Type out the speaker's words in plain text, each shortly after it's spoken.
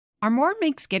Armoire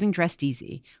makes getting dressed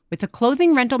easy. With a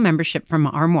clothing rental membership from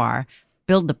Armoire,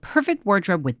 build the perfect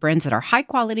wardrobe with brands that are high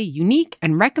quality, unique,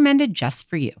 and recommended just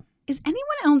for you. Is anyone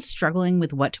else struggling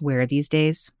with what to wear these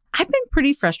days? I've been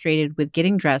pretty frustrated with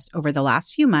getting dressed over the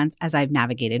last few months as I've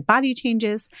navigated body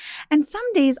changes, and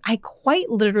some days I quite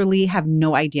literally have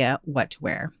no idea what to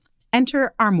wear.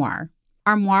 Enter Armoire.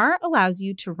 Armoire allows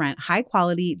you to rent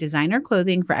high-quality designer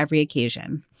clothing for every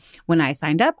occasion. When I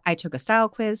signed up, I took a style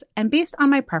quiz, and based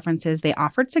on my preferences, they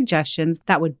offered suggestions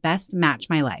that would best match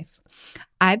my life.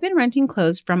 I've been renting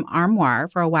clothes from Armoire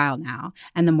for a while now,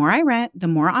 and the more I rent, the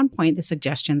more on point the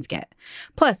suggestions get.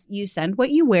 Plus, you send what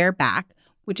you wear back,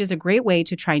 which is a great way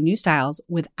to try new styles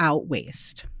without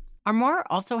waste. Armoire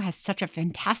also has such a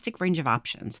fantastic range of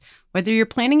options. Whether you're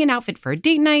planning an outfit for a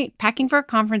date night, packing for a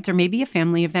conference, or maybe a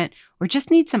family event, or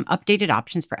just need some updated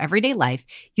options for everyday life,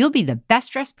 you'll be the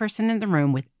best dressed person in the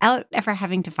room without ever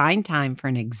having to find time for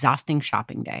an exhausting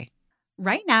shopping day.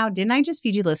 Right now, Didn't I Just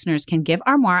Feed You listeners can give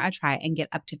Armoire a try and get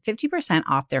up to 50%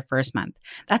 off their first month.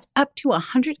 That's up to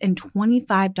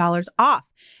 $125 off.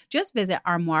 Just visit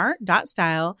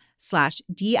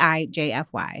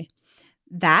armoire.style/DIJFY.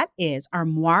 That is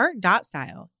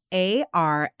armoire.style,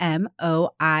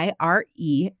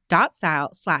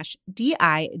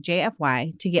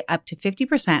 ARMOIRE.style/DIJFY to get up to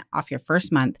 50% off your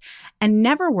first month and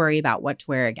never worry about what to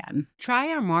wear again. Try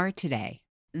Armoire today.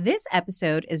 This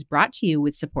episode is brought to you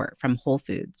with support from Whole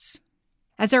Foods.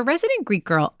 As a resident Greek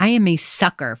girl, I am a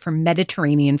sucker for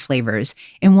Mediterranean flavors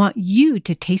and want you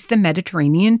to taste the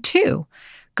Mediterranean too.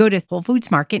 Go to Whole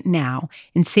Foods Market now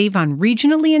and save on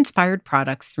regionally inspired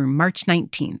products through March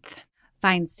 19th.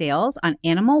 Find sales on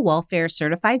animal welfare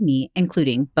certified meat,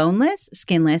 including boneless,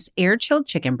 skinless, air-chilled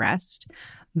chicken breast,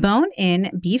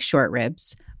 bone-in beef short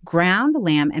ribs, ground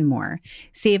lamb, and more.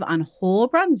 Save on whole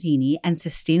bronzini and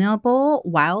sustainable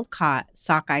wild-caught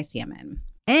sockeye salmon.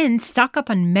 And stock up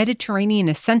on Mediterranean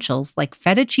essentials like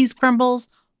feta cheese crumbles,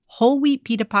 whole wheat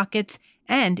pita pockets,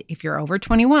 and, if you're over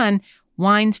 21,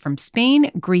 wines from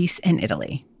Spain, Greece, and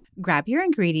Italy. Grab your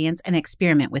ingredients and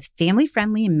experiment with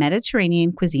family-friendly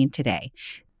Mediterranean cuisine today.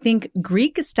 Think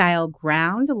Greek-style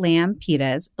ground lamb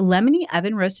pitas, lemony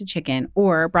oven-roasted chicken,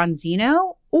 or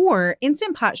bronzino, or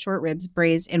instant pot short ribs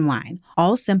braised in wine.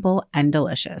 All simple and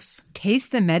delicious.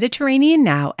 Taste the Mediterranean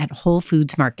now at Whole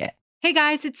Foods Market. Hey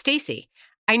guys, it's Stacy.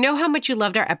 I know how much you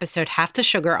loved our episode, Half the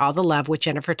Sugar, All the Love with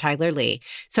Jennifer Tyler Lee.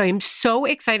 So I'm so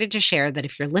excited to share that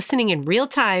if you're listening in real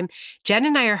time, Jen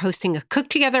and I are hosting a Cook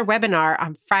Together webinar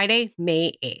on Friday,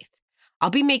 May 8th.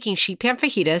 I'll be making sheet pan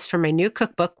fajitas for my new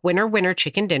cookbook, Winner Winner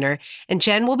Chicken Dinner, and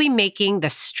Jen will be making the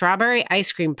strawberry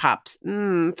ice cream pops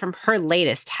from her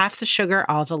latest, Half the Sugar,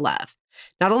 All the Love.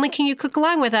 Not only can you cook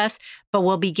along with us, but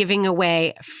we'll be giving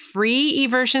away free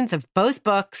e-versions of both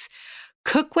books,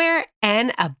 cookware,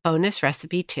 and a bonus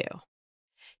recipe too.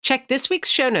 Check this week's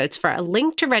show notes for a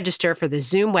link to register for the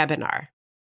Zoom webinar.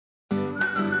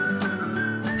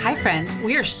 Hi friends,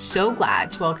 we are so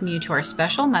glad to welcome you to our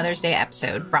special Mother's Day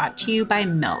episode brought to you by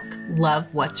Milk.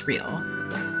 Love What's Real.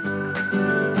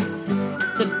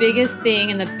 The biggest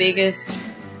thing and the biggest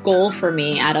goal for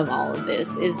me out of all of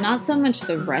this is not so much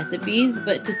the recipes,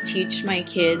 but to teach my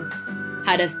kids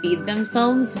how to feed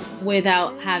themselves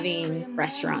without having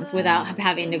restaurants, without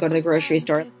having to go to the grocery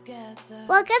store.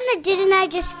 Welcome to Didn't I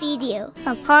Just Feed You?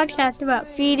 A podcast about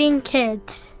feeding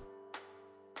kids.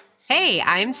 Hey,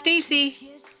 I'm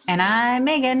Stacy. And I'm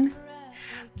Megan.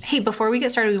 Hey, before we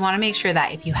get started, we want to make sure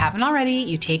that if you haven't already,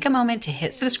 you take a moment to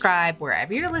hit subscribe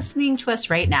wherever you're listening to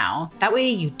us right now. That way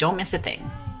you don't miss a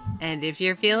thing. And if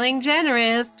you're feeling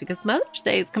generous because Mother's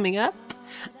Day is coming up,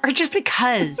 or just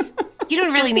because you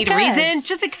don't really need a reason,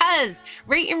 just because,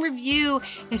 rate and review.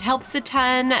 It helps a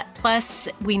ton. Plus,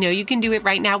 we know you can do it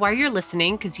right now while you're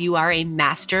listening because you are a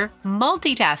master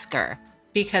multitasker.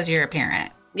 Because you're a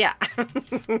parent. Yeah.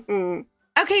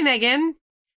 Okay, Megan.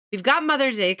 We've got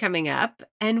Mother's Day coming up,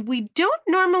 and we don't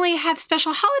normally have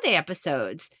special holiday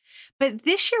episodes. But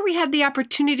this year we had the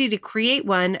opportunity to create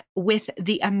one with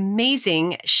the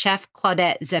amazing chef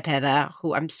Claudette Zepeda,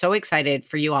 who I'm so excited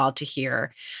for you all to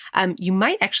hear. You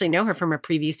might actually know her from a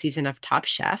previous season of Top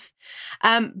Chef.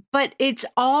 But it's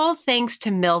all thanks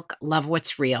to Milk Love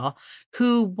What's Real,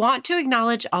 who want to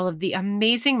acknowledge all of the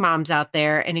amazing moms out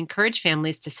there and encourage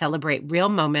families to celebrate real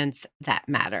moments that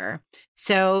matter.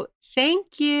 So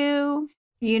thank you.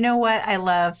 You know what I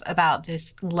love about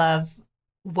this Love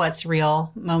What's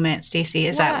Real moment, Stacy,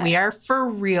 is that we are for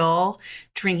real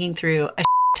drinking through a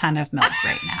ton of milk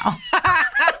right now.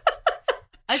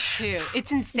 Us too.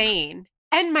 It's insane.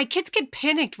 And my kids get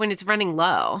panicked when it's running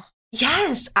low.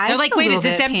 Yes. They're like, wait, is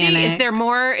this empty? Panicked.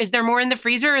 Is there more in the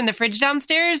freezer or in the fridge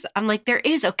downstairs? I'm like, there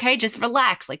is. Okay, just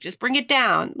relax. Like, just bring it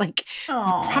down. Like,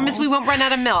 I promise we won't run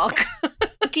out of milk.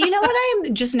 Do you know what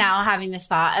I'm just now having this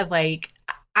thought of like,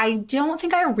 I don't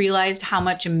think I realized how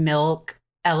much milk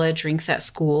Ella drinks at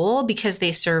school because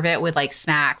they serve it with like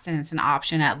snacks and it's an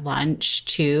option at lunch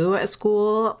too at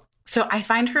school. So I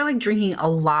find her like drinking a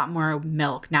lot more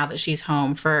milk now that she's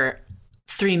home for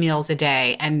 3 meals a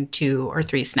day and 2 or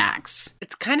 3 snacks.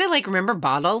 It's kind of like, remember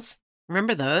bottles?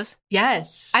 Remember those?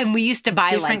 Yes. And we used to buy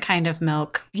different kind of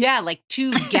milk. Yeah, like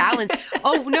 2 gallons.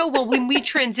 Oh, no. Well, when we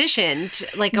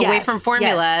transitioned like away from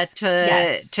formula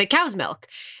to cow's milk,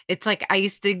 it's like I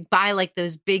used to buy like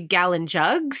those big gallon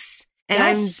jugs.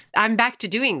 And I'm back to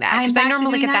doing that because I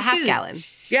normally get the half gallon.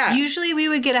 Yeah. Usually we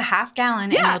would get a half gallon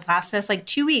and it would last us like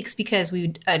 2 weeks because we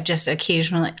would just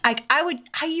occasionally,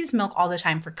 I use milk all the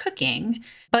time for cooking,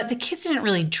 but the kids didn't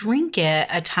really drink it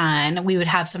a ton. We would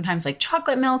have sometimes like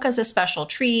chocolate milk as a special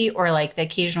treat or like the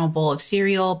occasional bowl of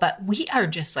cereal, but we are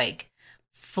just like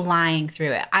flying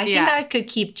through it. I think I could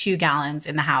keep 2 gallons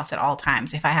in the house at all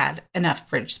times if I had enough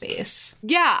fridge space.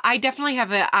 Yeah, I definitely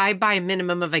I buy a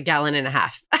minimum of 1.5 gallons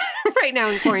right now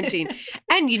in quarantine.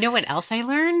 And you know what else I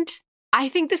learned? I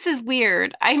think this is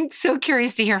weird. I'm so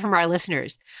curious to hear from our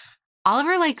listeners.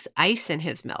 Oliver likes ice in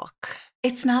his milk.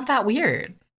 It's not that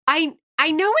weird. I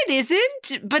know it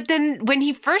isn't, but then when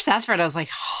he first asked for it, I was like,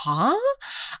 huh?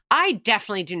 I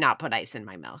definitely do not put ice in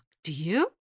my milk. Do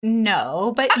you?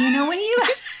 No, but you know when you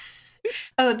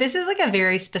oh, this is like a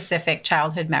very specific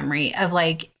childhood memory of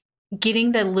like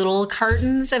getting the little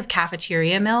cartons of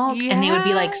cafeteria milk and they would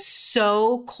be like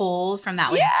so cold from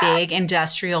that like big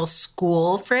industrial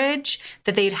school fridge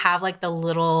that they'd have like the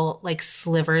little like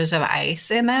slivers of ice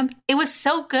in them. It was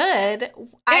so good.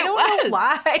 I don't know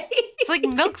why. It's like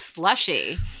milk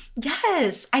slushy.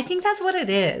 Yes, I think that's what it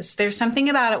is. There's something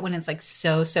about it when it's like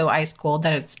so ice cold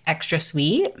that it's extra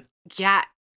sweet. Yeah.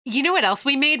 You know what else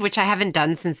we made, which I haven't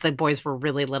done since the boys were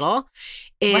really little,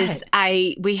 is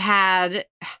my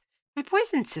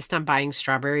boys insist on buying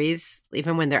strawberries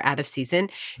even when they're out of season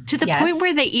to the point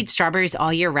where they eat strawberries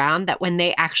all year round that when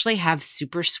they actually have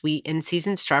super sweet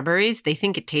in-season strawberries, they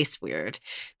think it tastes weird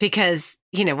because,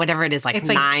 you know, whatever it is, like it's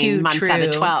 9 months out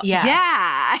of 12.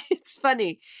 Yeah, it's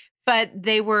funny. But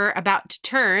they were about to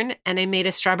turn and I made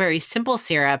a strawberry simple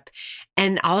syrup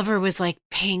and Oliver was like,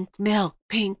 pink milk,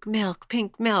 pink milk,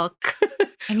 pink milk.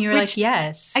 And you were like,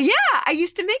 yes. Yeah, I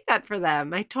used to make that for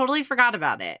them. I totally forgot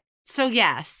about it. So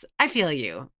yes, I feel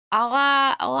you. A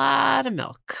lot of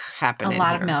milk happening. A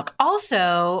lot of milk.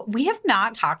 Also, we have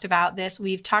not talked about this.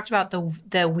 We've talked about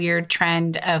the weird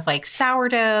trend of like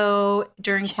sourdough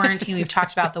during quarantine. We've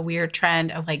talked about the weird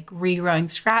trend of like regrowing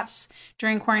scraps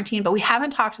during quarantine, but we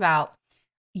haven't talked about,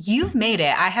 you've made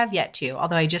it. I have yet to,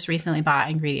 although I just recently bought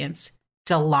ingredients.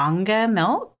 DeLonga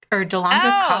milk or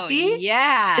DeLonga coffee.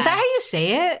 Yeah. Is that how you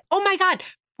say it? Oh my God.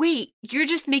 Wait, you're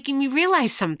just making me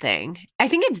realize something. I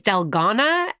think it's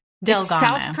Dalgona. It's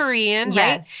South Korean,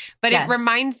 right? But it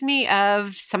reminds me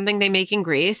of something they make in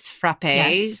Greece, frappes.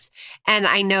 Yes. And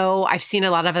I know I've seen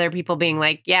a lot of other people being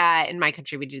like, yeah, in my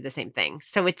country, we do the same thing.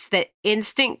 So it's the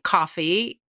instant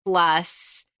coffee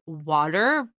plus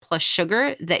water plus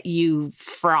sugar that you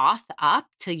froth up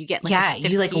till you get like a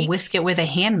stiff you like peak. Whisk it with a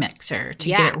hand mixer to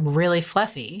get it really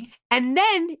fluffy. And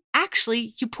then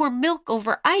actually you pour milk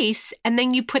over ice and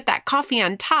then you put that coffee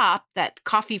on top, that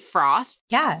coffee froth.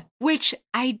 Yeah. Which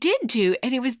I did do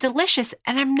and it was delicious.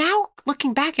 And I'm now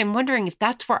looking back and wondering if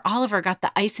that's where Oliver got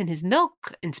the ice in his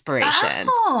milk inspiration.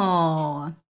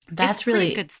 Oh, that's really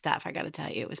pretty good stuff. I got to tell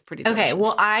you, it was pretty delicious. Okay,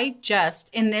 well, I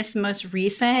just, in this most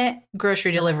recent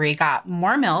grocery delivery, got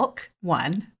more milk.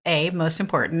 Most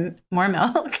important, more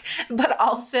milk, but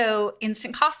also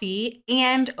instant coffee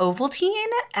and Ovaltine.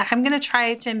 I'm going to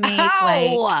try to make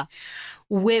like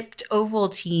whipped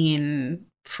Ovaltine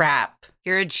frap.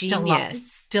 You're a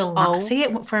genius. Say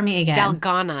it for me again.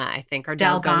 Dalgona, I think. Or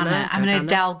Dalgona. I'm going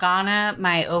to Dalgona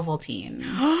my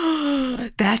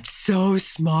Ovaltine. That's so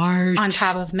smart. On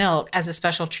top of milk as a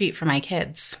special treat for my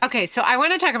kids. Okay, so I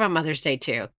want to talk about Mother's Day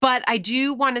too. But I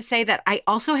do want to say that I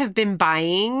also have been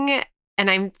buying,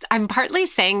 and I'm partly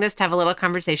saying this to have a little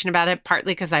conversation about it,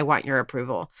 partly because I want your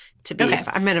approval.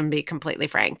 I'm going to be completely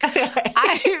frank.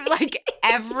 I like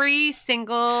every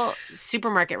single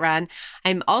supermarket run.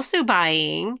 I'm also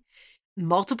buying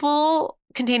multiple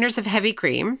containers of heavy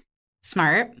cream.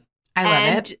 Smart. I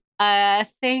love it. A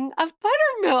thing of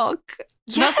buttermilk.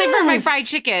 Yes. Mostly for my fried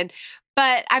chicken.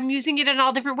 But I'm using it in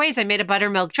all different ways. I made a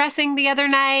buttermilk dressing the other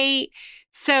night.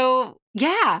 So,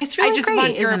 yeah. It's really I just great,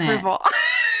 want your isn't approval.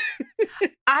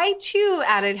 I too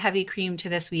added heavy cream to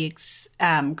this week's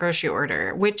grocery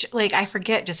order, which like I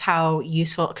forget just how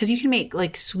useful, because you can make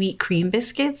like sweet cream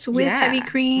biscuits with heavy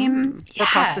cream. Or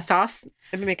pasta sauce.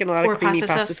 I've been making a lot of creamy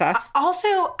pasta sauce.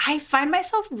 Also, I find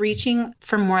myself reaching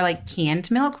for more like canned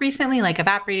milk recently, like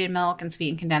evaporated milk and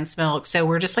sweetened condensed milk. So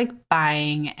we're just like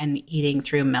buying and eating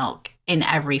through milk in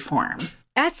every form.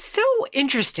 That's so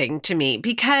interesting to me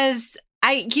because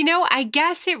I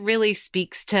guess it really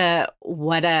speaks to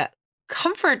what a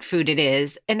comfort food it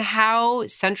is and how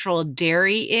central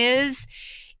dairy is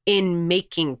in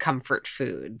making comfort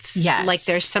foods. Yes. Like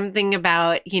there's something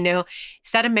about,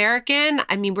 is that American?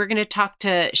 I mean, we're going to talk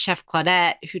to Chef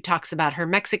Claudette, who talks about her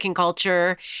Mexican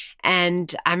culture.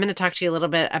 And I'm going to talk to you a little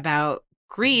bit about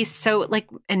Greece. So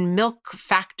and milk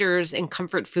factors in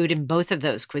comfort food in both of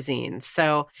those cuisines.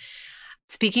 So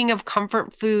speaking of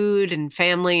comfort food and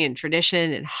family and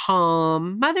tradition and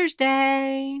home, Mother's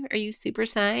Day, are you super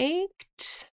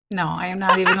psyched? No, I am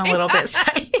not even a little bit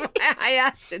psyched. I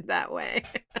asked it that way.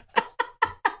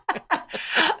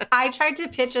 I tried to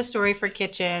pitch a story for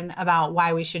Kitchen about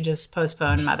why we should just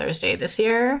postpone Mother's Day this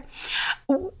year.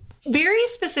 Very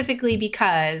specifically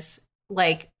because,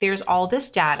 there's all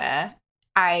this data.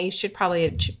 I should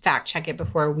probably fact check it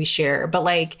before we share,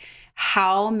 but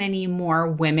how many more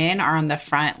women are on the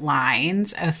front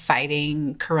lines of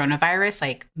fighting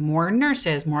coronavirus, more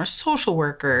nurses, more social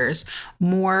workers,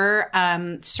 more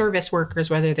service workers,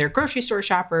 whether they're grocery store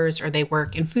shoppers or they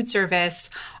work in food service,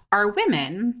 are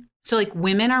women. So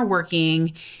women are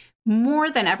working more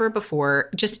than ever before,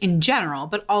 just in general,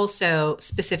 but also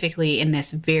specifically in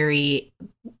this very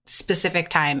specific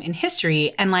time in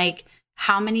history. And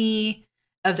how many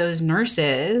of those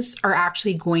nurses are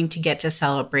actually going to get to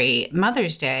celebrate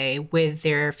Mother's Day with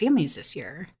their families this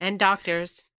year. And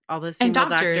doctors, all those female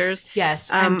doctors. Yes,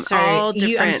 I'm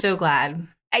sorry. I'm so glad.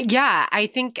 Yeah, I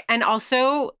think, and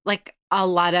also a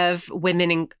lot of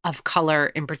women of color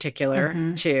in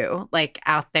particular, too,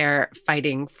 out there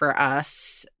fighting for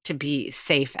us to be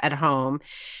safe at home.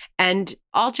 And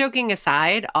all joking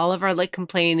aside, all of our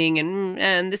complaining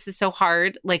and this is so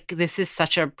hard. This is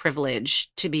such a privilege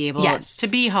to be able to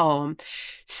be home.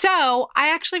 So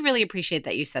I actually really appreciate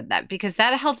that you said that, because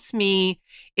that helps me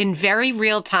in very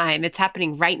real time. It's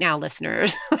happening right now,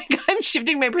 listeners. I'm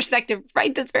shifting my perspective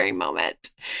right this very moment,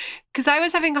 because I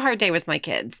was having a hard day with my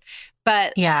kids.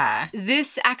 But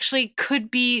this actually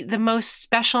could be the most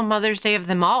special Mother's Day of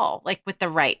them all, with the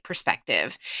right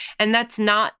perspective. And that's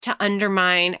not to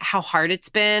undermine how hard it's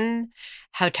been,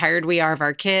 how tired we are of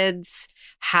our kids,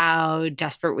 how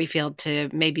desperate we feel to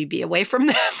maybe be away from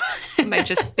them. Am I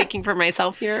just speaking for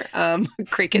myself here?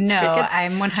 Crickets. No, crickets.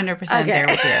 I'm 100% there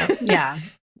with you. Yeah.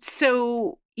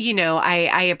 So,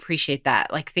 I appreciate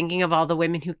that, thinking of all the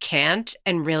women who can't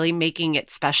and really making it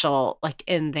special,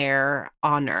 in their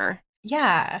honor.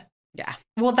 Yeah. Yeah.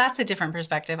 Well, that's a different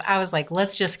perspective. I was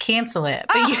let's just cancel it.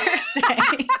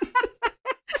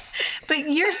 But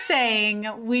you're saying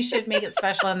we should make it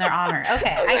special in their honor.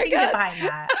 Okay. I can get behind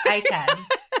that. I can.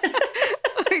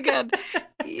 Oh my God.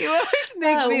 You always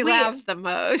make me laugh the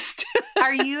most.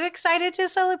 Are you excited to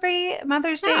celebrate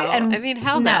Mother's Day? No,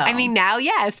 hell no. I mean, now,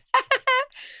 yes.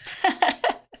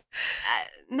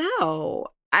 No.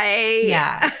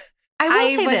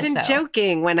 I wasn't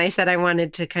joking when I said I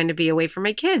wanted to kind of be away from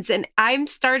my kids. And I'm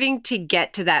starting to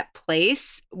get to that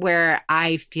place where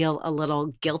I feel a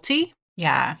little guilty.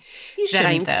 Yeah. That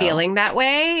I'm feeling that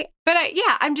way. But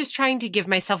I'm just trying to give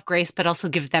myself grace, but also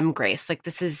give them grace.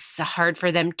 This is hard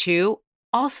for them too.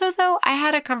 Also, though, I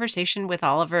had a conversation with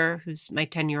Oliver, who's my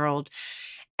 10-year-old,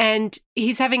 and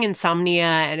he's having insomnia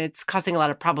and it's causing a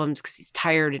lot of problems because he's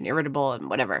tired and irritable and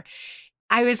whatever.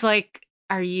 I was like,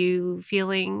 are you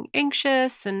feeling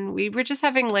anxious? And we were just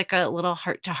having a little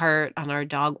heart-to-heart on our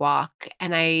dog walk.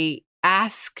 And I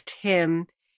asked him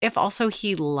if also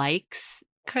he likes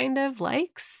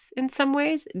in some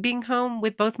ways being home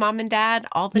with both mom and dad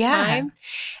all the time.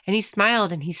 And he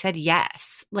smiled and he said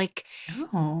yes.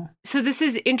 So this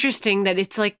is interesting that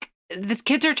it's the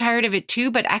kids are tired of it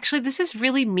too, but actually this is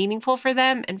really meaningful for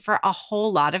them. And for a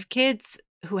whole lot of kids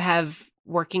who have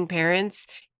working parents,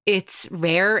 it's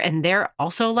rare, and they're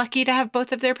also lucky to have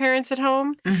both of their parents at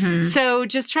home. So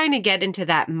just trying to get into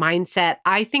that mindset.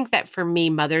 I think that for me,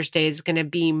 Mother's Day is going to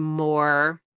be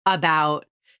more about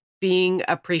being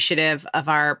appreciative of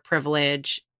our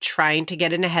privilege, trying to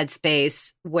get in a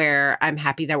headspace where I'm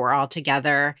happy that we're all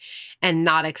together and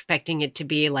not expecting it to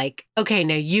be okay,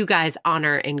 now you guys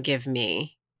honor and give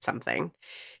me something.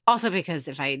 Also, because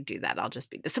if I do that, I'll just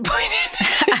be disappointed.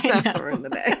 I know.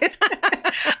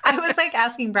 I was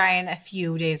asking Brian a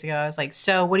few days ago, I was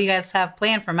so what do you guys have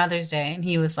planned for Mother's Day? And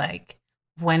he was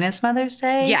When is Mother's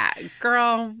Day? Yeah,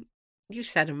 girl, you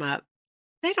set them up.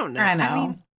 They don't know. I know. I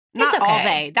mean, not It's okay. all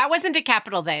they. That wasn't a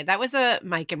capital they. That was a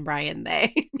Mike and Brian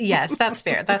they. Yes, that's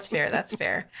fair. That's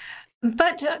fair.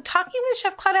 But talking with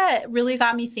Chef Claudette really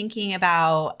got me thinking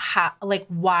about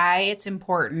why it's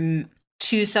important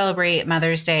to celebrate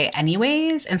Mother's Day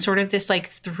anyways, and sort of this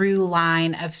through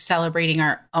line of celebrating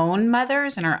our own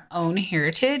mothers and our own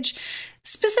heritage,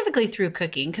 specifically through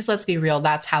cooking. Because let's be real,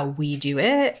 that's how we do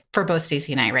it for both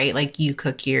Stacey and I, right? You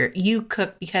cook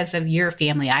because of your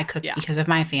family. I cook because of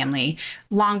my family,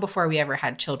 long before we ever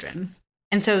had children.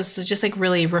 And so it's just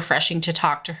really refreshing to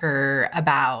talk to her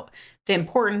about the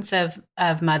importance of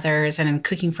mothers and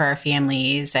cooking for our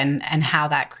families and how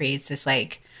that creates this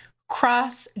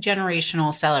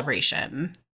cross-generational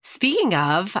celebration. Speaking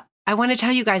of, I want to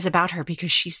tell you guys about her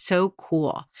because she's so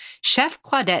cool. Chef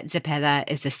Claudette Zepeda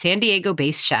is a San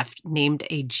Diego-based chef named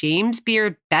a James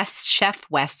Beard Best Chef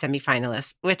West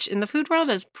semifinalist, which in the food world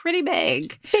is pretty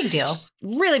big. Big deal.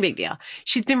 Really big deal.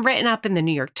 She's been written up in the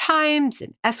New York Times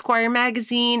and Esquire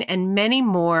magazine and many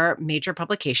more major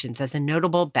publications as a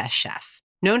notable best chef.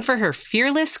 Known for her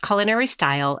fearless culinary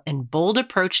style and bold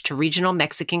approach to regional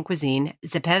Mexican cuisine,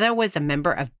 Zepeda was a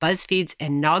member of BuzzFeed's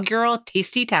inaugural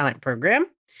Tasty Talent program.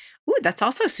 Ooh, that's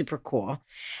also super cool.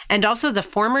 And also the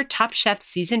former Top Chef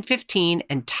Season 15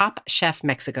 and Top Chef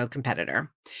Mexico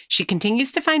competitor. She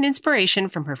continues to find inspiration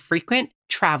from her frequent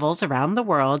travels around the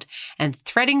world and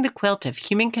threading the quilt of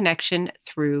human connection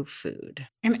through food.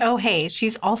 And oh, hey,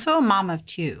 she's also a mom of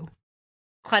 2.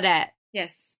 Claudette.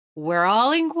 Yes. We're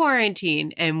all in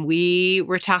quarantine and we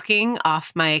were talking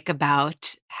off mic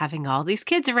about having all these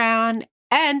kids around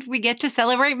and we get to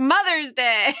celebrate Mother's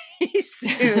Day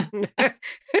soon,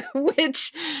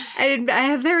 which I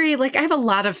have I have a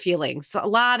lot of feelings, a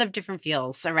lot of different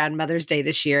feels around Mother's Day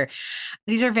this year.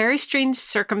 These are very strange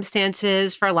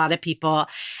circumstances for a lot of people.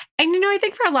 And, I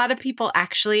think for a lot of people,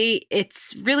 actually,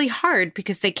 it's really hard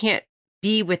because they can't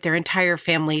be with their entire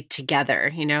family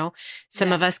together,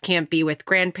 Some of us can't be with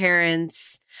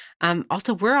grandparents.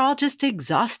 Also, we're all just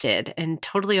exhausted and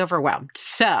totally overwhelmed.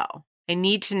 So I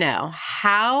need to know,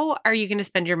 how are you going to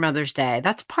spend your Mother's Day?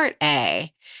 That's part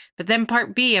A. But then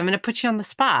part B, I'm going to put you on the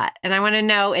spot. And I want to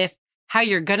know if how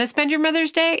you're going to spend your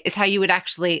Mother's Day is how you would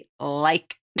actually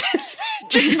like to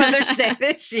spend your Mother's Day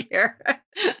this year.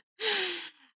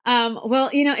 Well,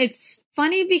 it's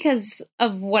funny because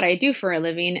of what I do for a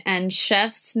living, and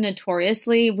chefs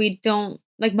notoriously, we don't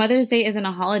Mother's Day isn't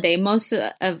a holiday. Most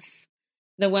of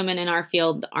the women in our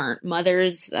field aren't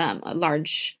mothers. A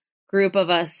large group of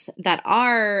us that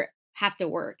have to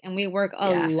work, and we work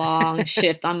a long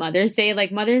shift on Mother's Day.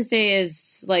 Mother's Day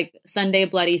is Sunday,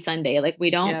 Bloody Sunday. We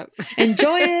don't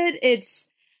enjoy it.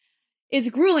 It's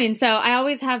grueling. So I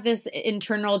always have this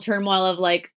internal turmoil of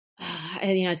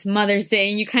it's Mother's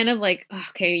Day and you kind of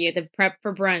okay, you have to prep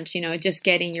for brunch, just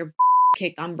getting your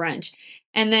kicked on brunch.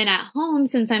 And then at home,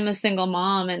 since I'm a single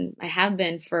mom and I have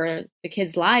been for the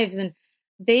kids' lives, and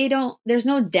there's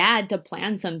no dad to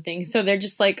plan something. So they're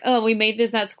just oh, we made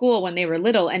this at school when they were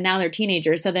little and now they're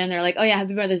teenagers. So then they're oh yeah,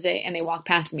 happy Mother's Day. And they walk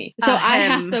past me. So I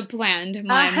have to plan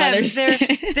my Mother's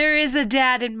Day. There is a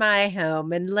dad in my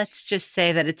home, and let's just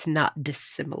say that it's not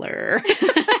dissimilar.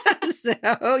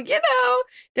 So,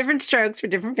 different strokes for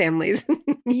different families.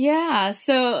 Yeah.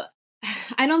 So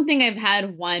I don't think I've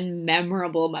had one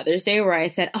memorable Mother's Day where I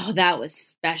said, oh, that was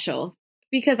special,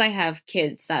 because I have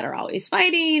kids that are always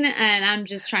fighting and I'm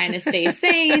just trying to stay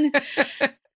sane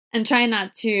and try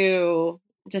not to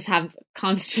just have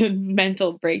constant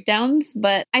mental breakdowns.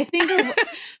 But I think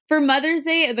for Mother's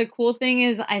Day, the cool thing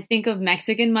is I think of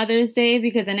Mexican Mother's Day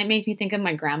because then it makes me think of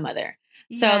my grandmother.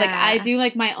 So I do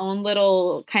my own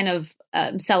little kind of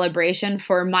celebration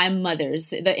for my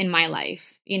mothers in my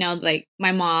life,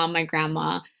 my mom, my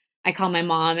grandma, I call my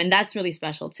mom, and that's really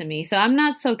special to me. So I'm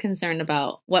not so concerned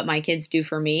about what my kids do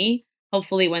for me.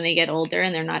 Hopefully when they get older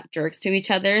and they're not jerks to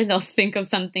each other, they'll think of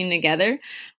something together.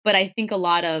 But I think a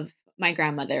lot of my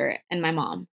grandmother and my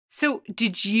mom. So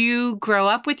did you grow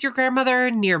up with your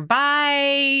grandmother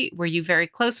nearby? Were you very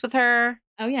close with her?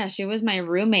 Oh, yeah. She was my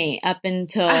roommate up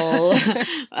until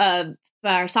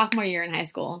our sophomore year in high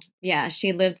school. Yeah,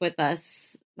 she lived with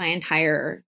us my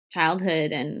entire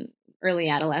childhood and early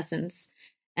adolescence.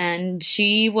 And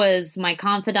she was my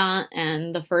confidant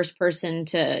and the first person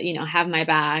to, have my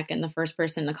back and the first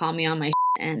person to call me on my shit.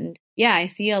 And yeah, I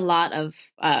see a lot of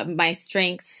my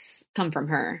strengths come from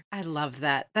her. I love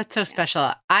that. That's so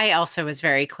special. I also was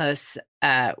very close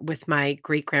with my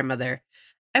great grandmother.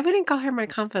 I wouldn't call her my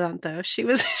confidant, though. She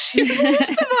was a little bit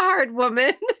of a hard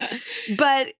woman.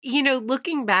 But,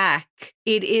 looking back,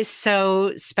 it is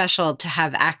so special to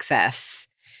have access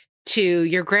to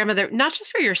your grandmother, not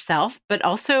just for yourself, but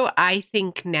also I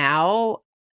think now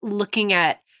looking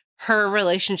at her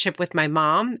relationship with my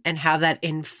mom and how that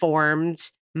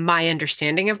informed my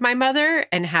understanding of my mother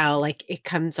and how like it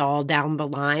comes all down the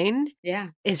line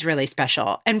is really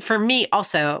special. And for me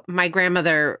also, my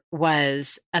grandmother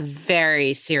was a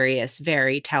very serious,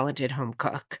 very talented home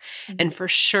cook. Mm-hmm. And for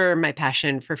sure, my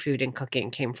passion for food and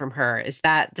cooking came from her. Is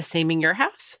that the same in your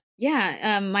house?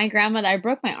 Yeah. My grandmother, I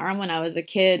broke my arm when I was a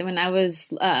kid, when I was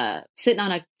sitting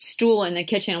on a stool in the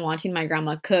kitchen watching my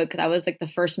grandma cook. That was like the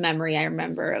first memory I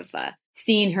remember of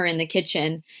seeing her in the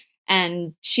kitchen.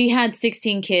 And she had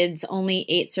 16 kids, only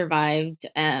 8 survived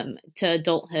to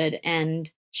adulthood, and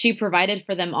she provided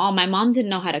for them all. My mom didn't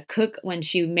know how to cook when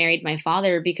she married my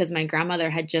father because my grandmother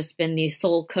had just been the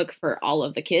sole cook for all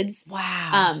of the kids.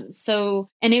 Wow.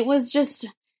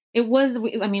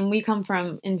 And we come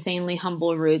from insanely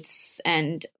humble roots,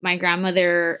 and my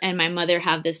grandmother and my mother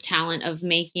have this talent of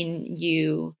making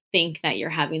you think that you're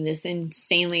having this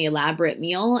insanely elaborate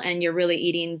meal and you're really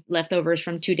eating leftovers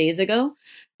from 2 days ago.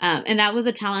 And that was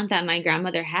a talent that my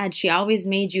grandmother had. She always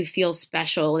made you feel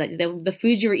special, that the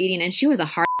food you were eating, and she was a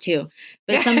heart too.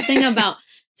 But something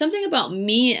about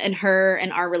me and her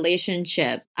and our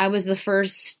relationship, I was the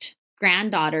first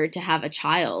granddaughter to have a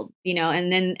child,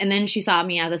 and then she saw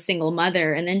me as a single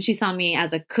mother, and then she saw me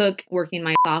as a cook working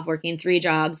my off, working 3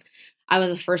 jobs. I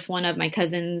was the first one of my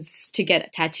cousins to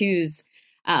get tattoos.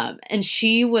 And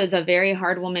she was a very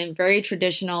hard woman, very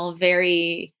traditional,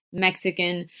 very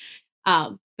Mexican.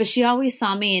 But she always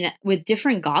saw me with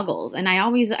different goggles. And I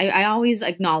always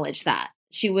acknowledged that.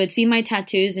 She would see my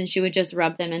tattoos and she would just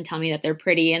rub them and tell me that they're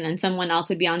pretty. And then someone else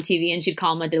would be on TV and she'd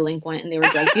call them a delinquent and they were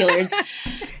drug dealers.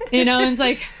 It's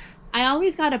like, I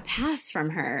always got a pass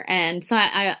from her. And so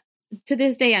I to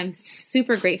this day, I'm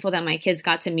super grateful that my kids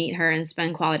got to meet her and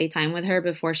spend quality time with her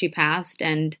before she passed.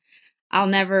 And I'll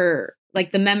never,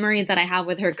 the memories that I have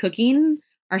with her cooking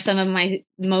are some of my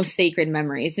most sacred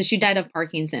memories. So she died of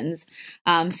Parkinson's.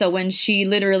 So when she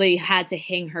literally had to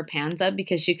hang her pans up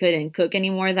because she couldn't cook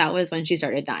anymore, that was when she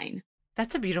started dying.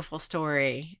 That's a beautiful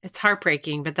story. It's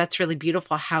heartbreaking, but that's really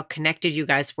beautiful how connected you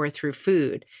guys were through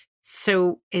food.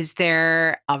 So is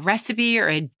there a recipe or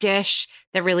a dish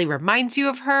that really reminds you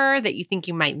of her that you think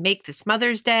you might make this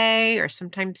Mother's Day or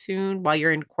sometime soon while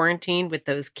you're in quarantine with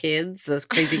those kids, those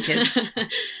crazy kids?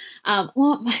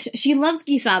 Well, she loves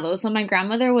guisado. So my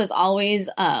grandmother was always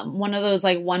one of those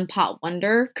one pot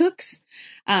wonder cooks.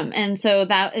 And so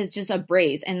that is just a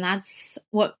braise. And that's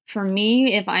what, for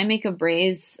me, if I make a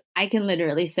braise, I can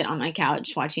literally sit on my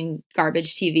couch watching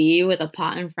garbage TV with a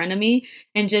pot in front of me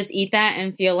and just eat that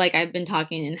and feel like I've been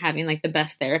talking and having the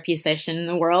best therapy session in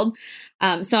the world.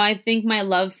 So I think my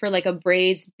love for a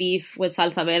braised beef with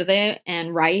salsa verde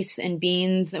and rice and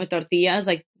beans with tortillas,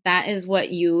 that is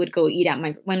what you would go eat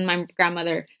when my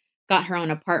grandmother got her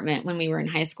own apartment when we were in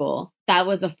high school. That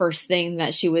was the first thing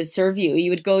that she would serve you. You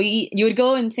would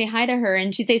go and say hi to her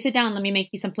and she'd say, sit down, let me make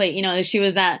you some plate. She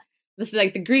was this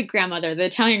is the Greek grandmother, the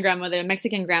Italian grandmother, the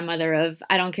Mexican grandmother of,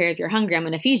 I don't care if you're hungry, I'm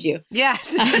going to feed you.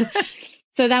 Yes.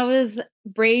 So that was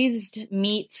braised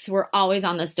meats were always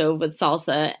on the stove with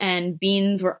salsa and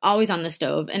beans were always on the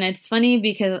stove. And it's funny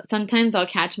because sometimes I'll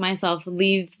catch myself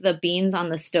leave the beans on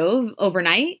the stove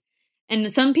overnight.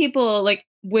 And some people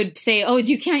would say, oh,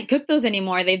 you can't cook those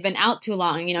anymore. They've been out too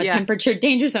long, temperature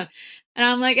danger zone. And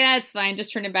I'm like, it's fine.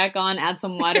 Just turn it back on, add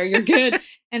some water. You're good.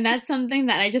 And that's something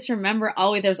that I just remember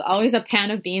always. There's always a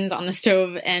pan of beans on the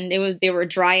stove and they were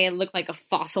dry. It looked like a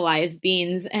fossilized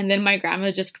beans. And then my grandma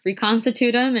would just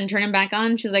reconstitute them and turn them back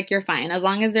on. She's like, you're fine. As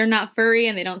long as they're not furry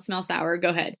and they don't smell sour, go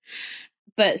ahead.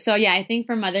 But so, yeah, I think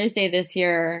for Mother's Day this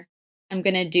year, I'm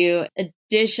going to do a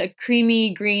dish, a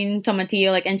creamy green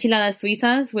tomatillo, enchiladas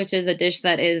suizas, which is a dish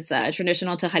that is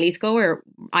traditional to Jalisco, where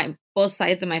both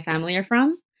sides of my family are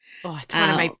from. Oh, it's one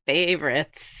of my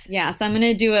favorites. Yeah, so I'm going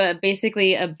to do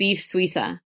basically a beef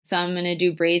suiza. So I'm going to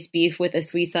do braised beef with a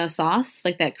suiza sauce,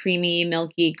 that creamy,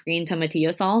 milky green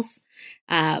tomatillo sauce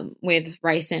with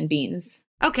rice and beans.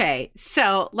 Okay,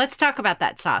 so let's talk about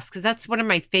that sauce because that's one of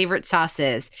my favorite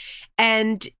sauces.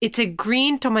 And it's a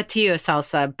green tomatillo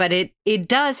salsa, but it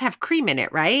does have cream in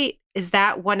it, right? Is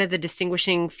that one of the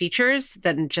distinguishing features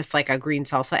than just a green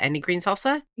salsa, any green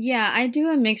salsa? Yeah, I do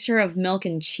a mixture of milk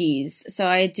and cheese. So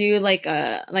I do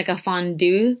a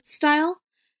fondue style.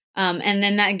 And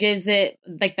then that gives it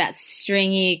that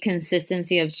stringy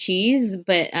consistency of cheese,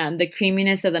 but the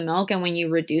creaminess of the milk. And when you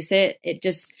reduce it,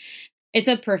 it's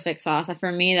a perfect sauce.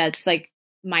 For me, that's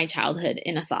my childhood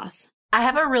in a sauce. I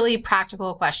have a really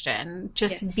practical question.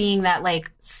 Just Yes. being that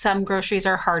like some groceries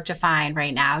are hard to find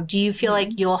right now, do you feel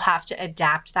like you'll have to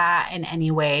adapt that in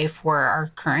any way for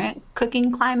our current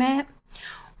cooking climate?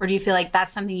 Or do you feel like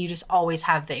that's something you just always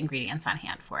have the ingredients on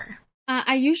hand for?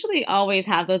 I usually always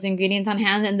have those ingredients on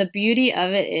hand. And the beauty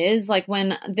of it is like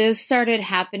when this started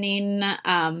happening,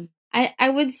 I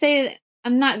would say that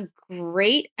I'm not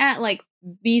great at like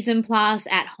mise en place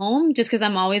at home just because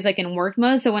I'm always like in work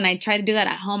mode. So when I try to do that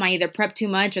at home, I either prep too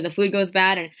much or the food goes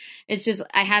bad. And it's just,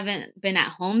 I haven't been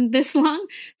at home this long.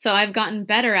 So I've gotten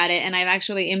better at it. And I've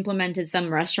actually implemented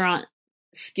some restaurant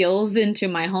skills into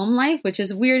my home life, which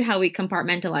is weird how we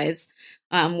compartmentalize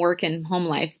work and home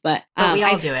life. But we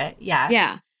all do it. Yeah.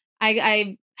 Yeah.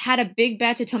 I had a big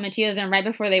batch of tomatillos, and right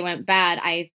before they went bad,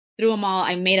 I threw them all.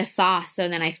 I made a sauce,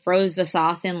 and then I froze the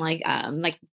sauce in like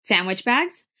sandwich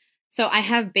bags. So I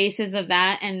have bases of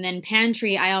that. And then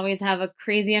pantry, I always have a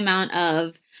crazy amount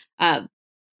of,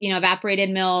 evaporated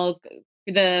milk.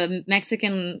 The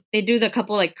Mexican, they do the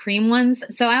couple like cream ones.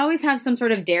 So I always have some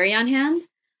sort of dairy on hand.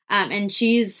 And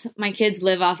cheese, my kids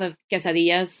live off of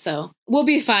quesadillas, so we'll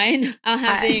be fine. I'll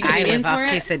have the ingredients I for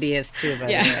live it. off quesadillas too, by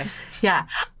the Yeah. way. Yeah.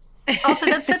 Also,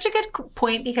 that's such a good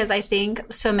point because I think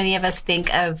so many of us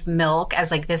think of milk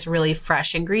as like this really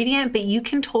fresh ingredient, but you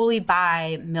can totally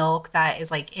buy milk that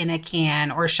is like in a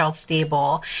can or shelf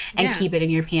stable and keep it in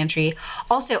your pantry.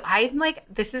 Also, I'm like,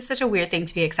 this is such a weird thing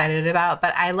to be excited about,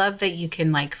 but I love that you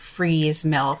can like freeze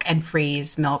milk and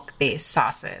freeze milk-based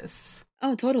sauces.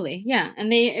 Oh, totally. Yeah.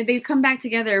 And they come back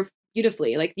together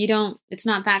beautifully. Like it's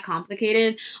not that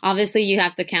complicated. Obviously you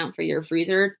have to count for your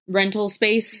freezer rental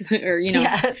space or,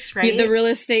 yes, right? the real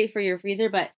estate for your freezer.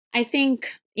 But I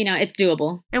think, it's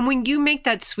doable. And when you make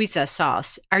that Suiza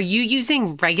sauce, are you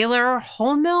using regular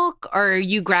whole milk or are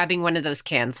you grabbing one of those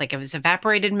cans? Like if it's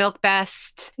evaporated milk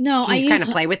best? No, Can you kind of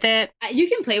play with it? You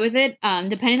can play with it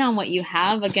depending on what you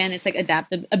have. Again, it's like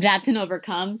adapt and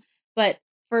overcome. But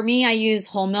for me, I use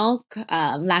whole milk,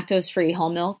 lactose-free whole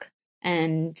milk,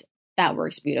 and that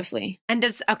works beautifully. And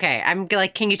I'm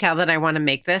like, can you tell that I want to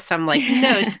make this? I'm like,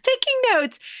 taking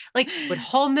notes. Like with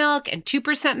whole milk and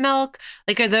 2% milk,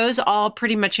 like are those all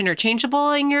pretty much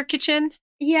interchangeable in your kitchen?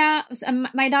 Yeah.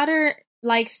 My daughter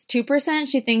likes 2%.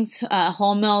 She thinks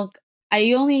whole milk.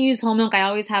 I only use whole milk. I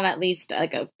always have at least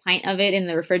like a pint of it in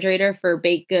the refrigerator for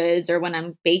baked goods or when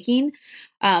I'm baking.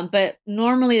 But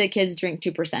normally the kids drink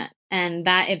 2%. And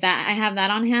if I have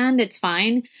that on hand, it's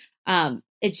fine.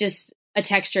 It's just a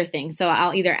texture thing. So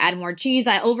I'll either add more cheese.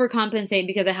 I overcompensate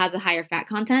because it has a higher fat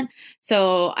content.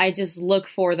 So I just look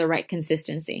for the right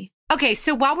consistency. Okay,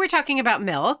 so while we're talking about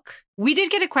milk, we did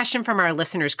get a question from our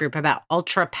listeners group about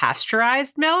ultra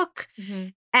pasteurized milk. Mm-hmm.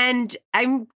 And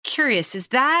I'm curious, is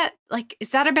that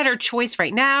a better choice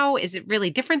right now? Is it really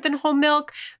different than whole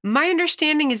milk? My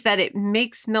understanding is that it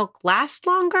makes milk last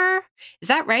longer. Is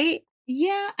that right?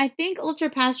 Yeah, I think ultra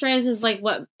pasteurized is like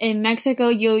what in Mexico,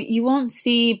 you won't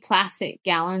see plastic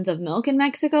gallons of milk in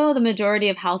Mexico. The majority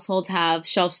of households have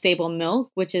shelf stable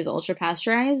milk, which is ultra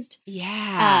pasteurized.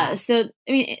 Yeah. So,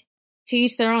 I mean, to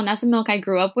each their own. That's the milk I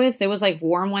grew up with. It was like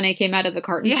warm when it came out of the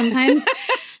carton sometimes.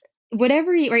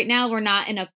 Right now, we're not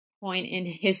in a point in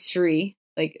history,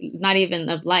 like not even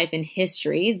of life in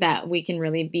history, that we can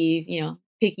really be,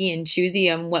 picky and choosy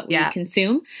on what we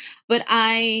consume. But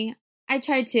I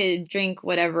try to drink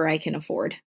whatever I can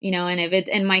afford,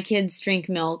 and my kids drink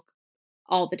milk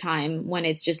all the time when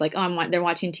it's just like, they're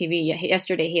watching TV.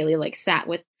 Yesterday, Haley like sat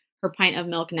with her pint of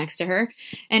milk next to her,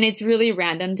 and it's really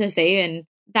random to say. And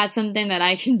that's something that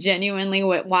I can genuinely,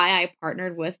 why I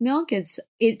partnered with milk. It's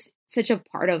such a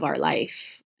part of our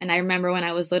life. And I remember when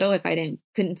I was little, if I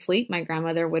couldn't sleep, my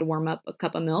grandmother would warm up a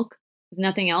cup of milk with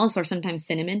nothing else, or sometimes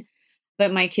cinnamon.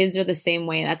 But my kids are the same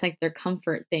way. That's like their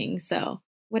comfort thing. So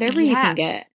whatever you can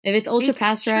get, if it's ultra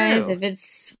pasteurized, if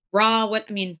it's raw,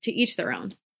 to each their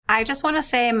own. I just want to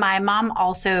say my mom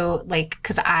also,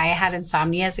 because I had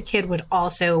insomnia as a kid, would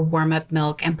also warm up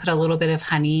milk and put a little bit of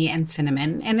honey and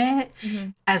cinnamon in it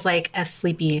as like a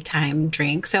sleepy time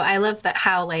drink. So I love that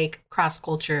how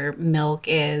cross-culture milk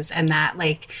is and that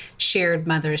shared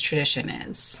mother's tradition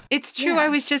is. It's true. I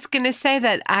was just going to say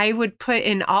that I would put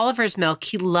in Oliver's milk.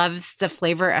 He loves the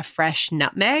flavor of fresh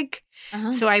nutmeg.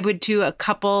 So I would do a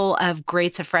couple of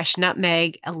grates of fresh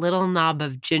nutmeg, a little knob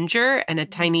of ginger, and a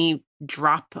tiny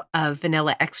drop of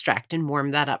vanilla extract and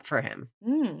warm that up for him.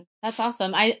 That's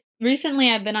awesome. I've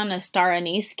been on a star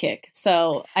anise kick.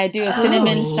 So I do a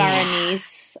cinnamon star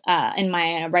anise in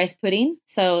my rice pudding.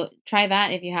 So try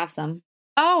that if you have some.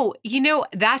 Oh,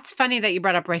 that's funny that you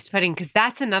brought up rice pudding because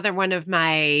that's another one of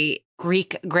my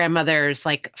Greek grandmother's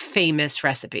like famous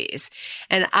recipes.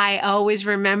 And I always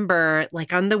remember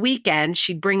like on the weekend,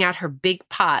 she'd bring out her big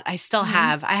pot. I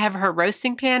have her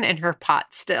roasting pan and her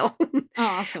pot still. Oh,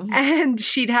 awesome. And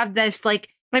she'd have this like,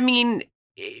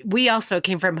 we also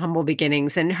came from humble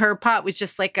beginnings and her pot was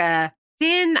just like a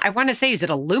thin, I want to say, is it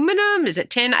aluminum? Is it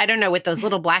tin? I don't know, with those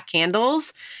little black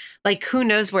handles. Like, who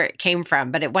knows where it came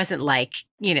from, but it wasn't like,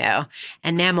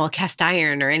 enamel cast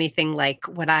iron or anything like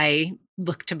what I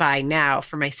look to buy now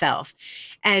for myself.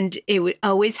 And it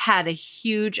always had a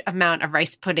huge amount of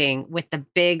rice pudding with the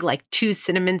big, like 2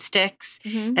 cinnamon sticks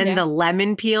and the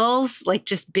lemon peels, like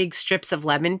just big strips of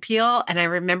lemon peel. And I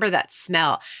remember that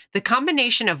smell. The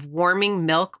combination of warming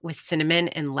milk with cinnamon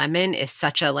and lemon is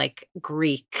such a like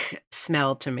Greek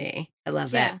smell to me. I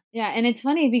love it. Yeah. And it's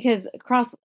funny because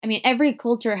every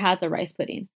culture has a rice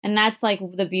pudding. And that's like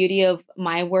the beauty of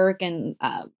my work and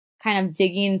kind of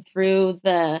digging through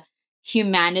the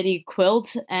humanity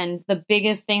quilt. And the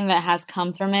biggest thing that has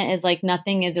come from it is like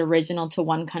nothing is original to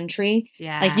one country.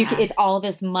 Yeah. Like it's all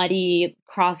this muddy,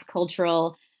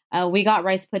 cross-cultural. We got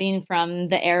rice pudding from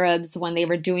the Arabs when they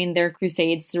were doing their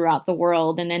crusades throughout the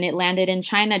world. And then it landed in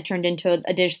China, turned into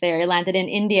a dish there. It landed in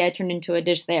India, turned into a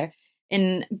dish there.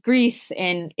 In Greece,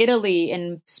 in Italy,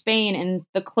 in Spain, and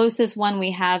the closest one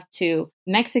we have to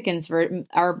Mexicans,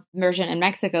 our version in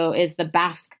Mexico, is the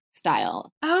Basque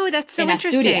style. Oh, that's so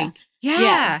interesting. Asturias.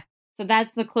 Yeah. So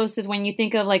that's the closest. When you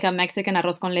think of like a Mexican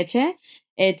arroz con leche,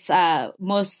 it's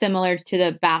most similar to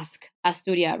the Basque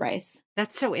Asturias rice.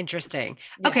 That's so interesting.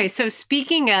 Yeah. Okay, so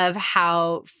speaking of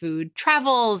how food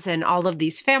travels and all of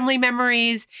these family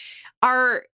memories,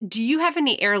 do you have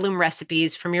any heirloom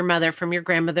recipes from your mother, from your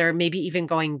grandmother, maybe even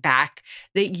going back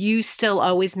that you still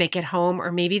always make at home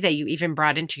or maybe that you even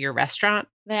brought into your restaurant?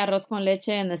 The arroz con leche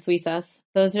and the suizas.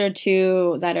 Those are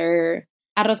 2 that are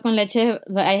arroz con leche.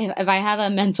 If I have a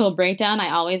mental breakdown,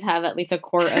 I always have at least a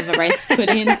quart of a rice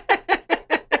pudding.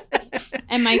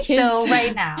 And my kids. So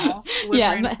right now,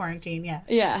 we're in quarantine, yes.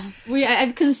 Yeah.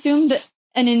 I've consumed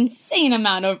an insane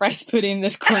amount of rice pudding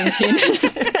this quarantine.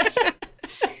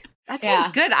 That sounds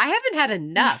good. I haven't had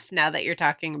enough now that you're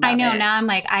talking about it. I know. Now I'm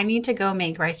like, I need to go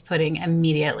make rice pudding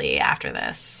immediately after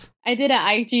this. I did an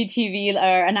IGTV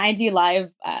or an IG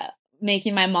live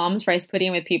making my mom's rice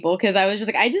pudding with people because I was just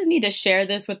like, I just need to share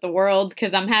this with the world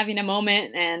because I'm having a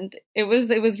moment, and it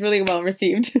was really well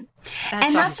received.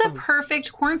 That's a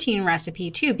perfect quarantine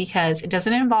recipe too, because it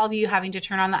doesn't involve you having to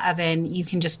turn on the oven. You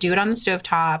can just do it on the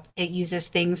stovetop. It uses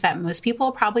things that most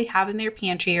people probably have in their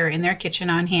pantry or in their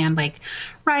kitchen on hand, like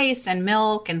rice and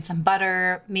milk and some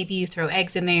butter. Maybe you throw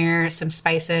eggs in there, some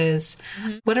spices.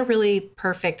 Mm-hmm. What a really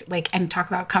perfect, and talk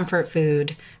about comfort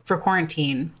food for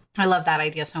quarantine. I love that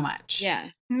idea so much. Yeah.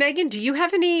 Megan, do you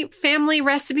have any family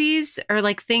recipes or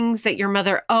like things that your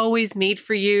mother always made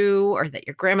for you or that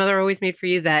your grandmother always made for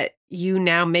you that you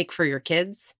now make for your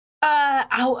kids?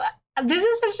 This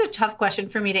is such a tough question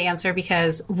for me to answer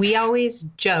because we always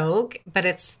joke, but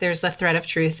there's a thread of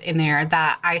truth in there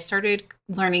that I started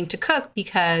learning to cook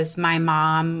because my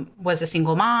mom was a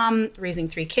single mom, raising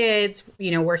 3 kids,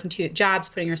 working 2 jobs,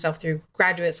 putting herself through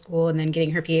graduate school and then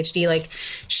getting her PhD. Like,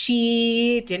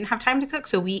 she didn't have time to cook.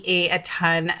 So we ate a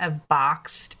ton of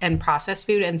boxed and processed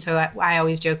food. And so I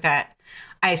always joke that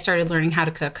I started learning how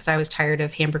to cook because I was tired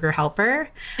of Hamburger Helper.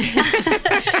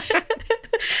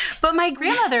 But my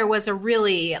grandmother was a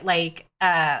really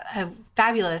a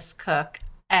fabulous cook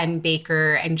and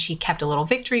baker, and she kept a little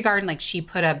victory garden. Like, she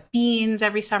put up beans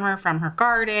every summer from her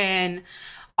garden,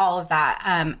 all of that.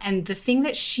 And the thing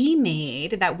that she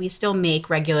made that we still make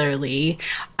regularly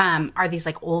are these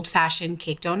old fashioned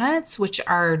cake donuts, which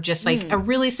are just a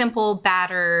really simple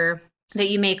batter that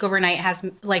you make overnight. It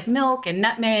has milk and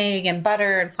nutmeg and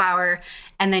butter and flour,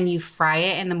 and then you fry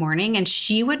it in the morning. And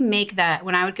she would make that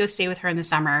when I would go stay with her in the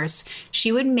summers.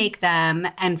 She would make them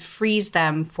and freeze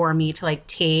them for me to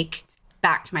take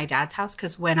back to my dad's house,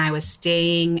 because when I was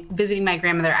visiting my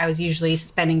grandmother, I was usually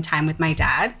spending time with my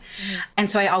dad. Mm-hmm. And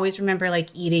so I always remember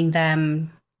taking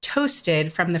them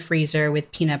toasted from the freezer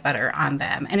with peanut butter on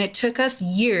them. And it took us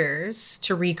years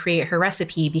to recreate her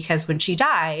recipe because when she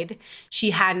died, she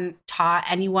hadn't taught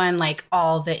anyone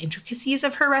all the intricacies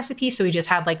of her recipe. So we just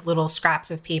had little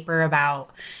scraps of paper about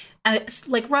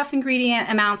like rough ingredient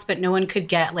amounts, but no one could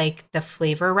get like the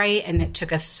flavor right. And it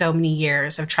took us so many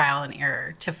years of trial and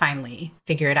error to finally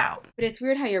figure it out. But it's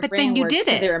weird how your But brain then you works did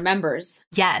because it. it remembers.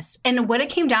 Yes. And what it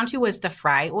came down to was the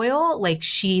fry oil. Like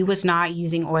she was not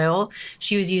using oil.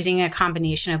 She was using a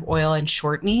combination of oil and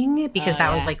shortening because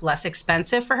that was like less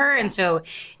expensive for her. And so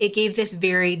it gave this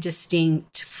very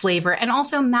distinct flavor and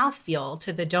also mouthfeel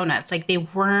to the donuts. Like they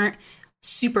weren't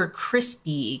super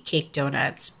crispy cake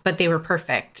donuts, but they were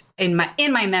perfect in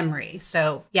my memory.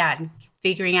 So yeah,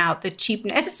 figuring out the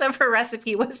cheapness of her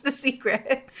recipe was the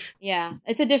secret. Yeah,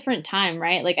 it's a different time,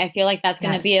 right? Like I feel like that's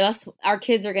going to be us. Our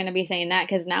kids are going to be saying that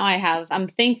because now I'm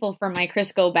thankful for my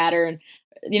Crisco batter, and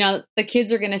the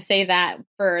kids are going to say that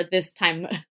for this time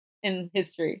in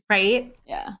history, right?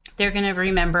 Yeah, they're going to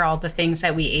remember all the things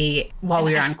that we ate while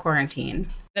we were on quarantine.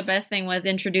 The best thing was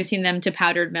introducing them to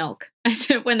powdered milk. I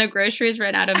said, when the groceries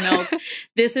ran out of milk,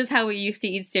 this is how we used to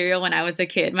eat cereal when I was a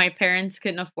kid. My parents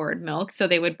couldn't afford milk, so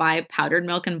they would buy powdered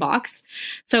milk in box.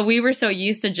 So we were so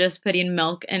used to just putting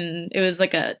milk, and it was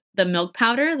like the milk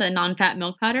powder, the non-fat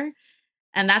milk powder.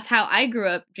 And that's how I grew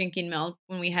up drinking milk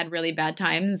when we had really bad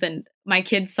times. And my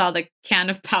kids saw the can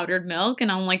of powdered milk,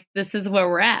 and I'm like, this is where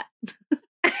we're at.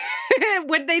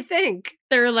 What'd they think?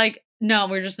 They were like, no,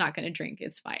 we're just not going to drink.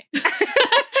 It's fine.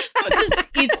 We'll just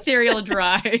eat cereal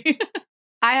dry.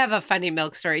 I have a funny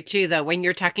milk story too, though. When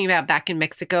you're talking about back in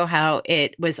Mexico, how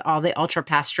it was all the ultra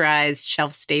pasteurized,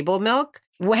 shelf stable milk.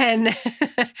 When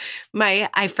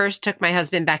I first took my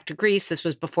husband back to Greece, this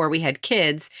was before we had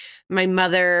kids, my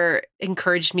mother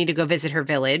encouraged me to go visit her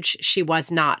village. She was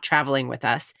not traveling with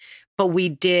us, but we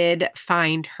did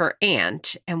find her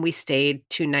aunt, and we stayed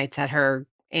 2 nights at her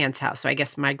aunt's house. So I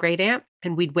guess my great aunt.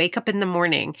 And we'd wake up in the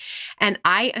morning, and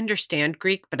I understand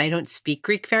Greek, but I don't speak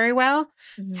Greek very well.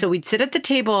 Mm-hmm. So we'd sit at the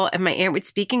table and my aunt would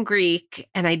speak in Greek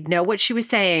and I'd know what she was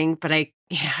saying, but I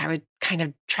would kind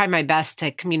of try my best to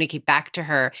communicate back to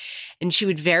her. And she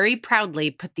would very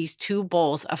proudly put these 2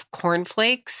 bowls of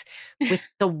cornflakes with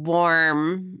the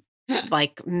warm,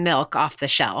 like milk off the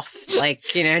shelf, like,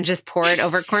 just pour it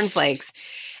over cornflakes.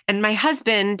 And my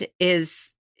husband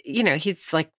is,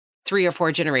 he's like 3 or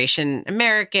 4 generation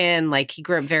American, like he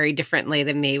grew up very differently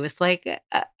than me, was like,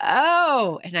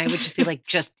 oh, and I would just be like,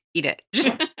 just eat it. Just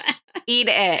eat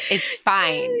it. It's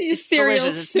fine. It's cereal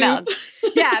delicious. soup. It's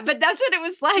milk. Yeah, but that's what it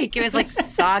was like. It was like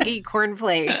soggy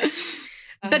cornflakes.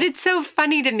 But it's so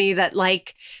funny to me that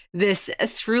like this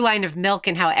through line of milk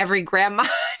and how every grandma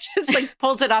just like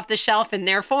pulls it off the shelf in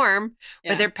their form,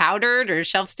 whether powdered or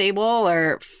shelf stable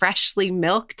or freshly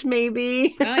milked,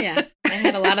 maybe. Oh, yeah. I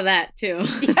had a lot of that too.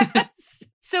 Yes.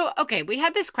 So, okay, we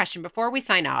had this question before we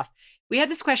sign off. We had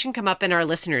this question come up in our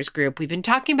listeners group. We've been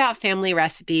talking about family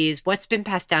recipes, what's been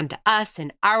passed down to us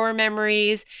and our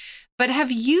memories. But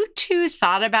have you two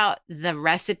thought about the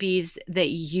recipes that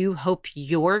you hope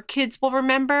your kids will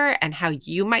remember and how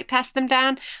you might pass them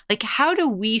down? Like, how do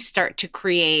we start to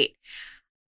create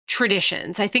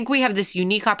traditions? I think we have this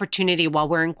unique opportunity while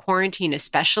we're in quarantine,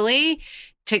 especially,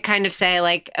 to kind of say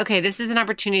like, okay, this is an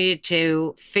opportunity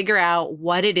to figure out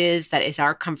what it is that is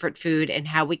our comfort food and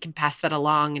how we can pass that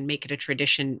along and make it a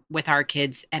tradition with our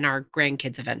kids and our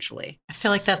grandkids eventually. I feel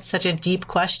like that's such a deep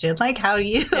question. Like, how do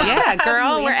you? Yeah,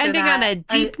 girl, we're ending on a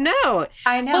deep note.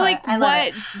 I know. Well,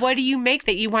 like, what do you make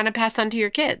that you want to pass on to your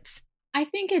kids? I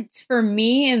think it's for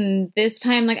me in this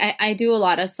time, like I do a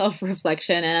lot of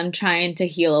self-reflection and I'm trying to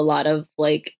heal a lot of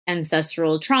like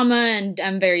ancestral trauma, and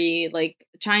I'm very like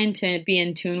trying to be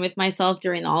in tune with myself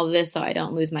during all of this so I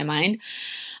don't lose my mind.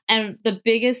 And the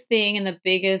biggest thing and the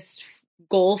biggest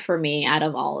goal for me out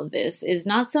of all of this is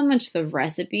not so much the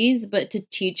recipes, but to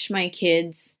teach my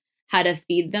kids how to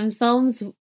feed themselves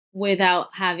without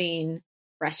having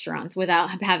restaurants, without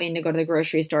having to go to the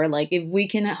grocery store. Like if we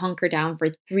can hunker down for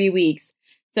 3 weeks.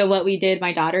 So what we did,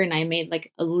 my daughter and I made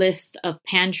like a list of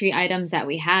pantry items that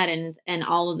we had and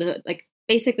all of the, like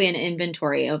basically an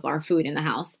inventory of our food in the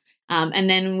house. And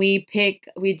then we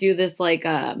do this like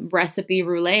recipe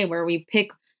roulette where we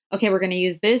pick, okay, we're going to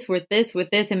use this with this,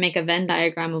 and make a Venn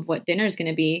diagram of what dinner is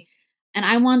going to be. And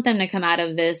I want them to come out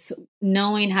of this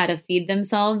knowing how to feed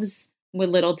themselves with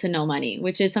little to no money,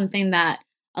 which is something that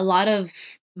a lot of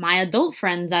my adult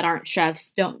friends that aren't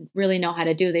chefs don't really know how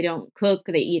to do. They don't cook,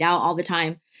 they eat out all the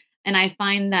time. And I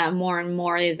find that more and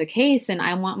more is the case. And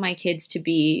I want my kids to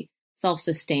be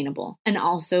self-sustainable and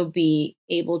also be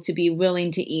able to be willing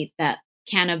to eat that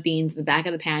can of beans in the back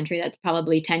of the pantry that's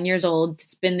probably 10 years old.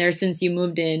 It's been there since you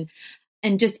moved in,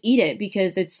 and just eat it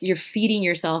because you're feeding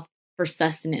yourself for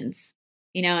sustenance,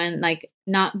 and like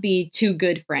not be too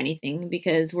good for anything,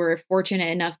 because we're fortunate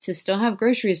enough to still have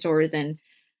grocery stores and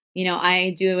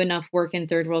I do enough work in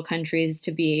third world countries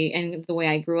to be, and the way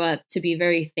I grew up, to be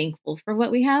very thankful for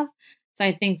what we have. So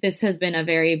I think this has been a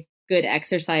very good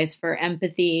exercise for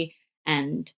empathy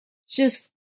and just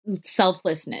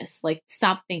selflessness, like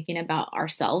stop thinking about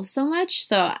ourselves so much.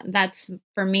 So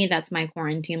for me, that's my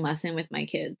quarantine lesson with my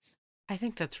kids. I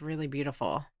think that's really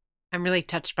beautiful. I'm really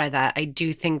touched by that. I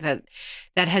do think that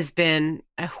has been,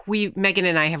 Megan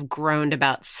and I have groaned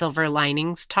about silver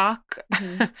linings talk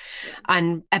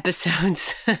on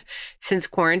episodes since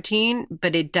quarantine,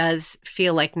 but it does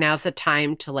feel like now's the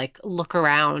time to like look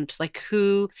around, like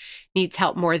who needs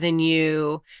help more than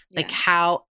you, like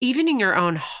how, even in your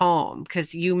own home,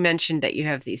 because you mentioned that you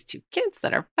have these 2 kids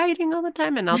that are fighting all the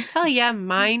time. And I'll tell you,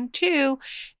 mine too.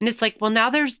 And it's like, well, now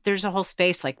there's a whole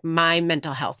space, like my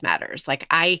mental health matters. Like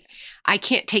I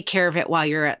can't take care of it while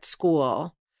you're at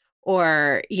school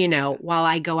or, while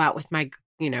I go out with my,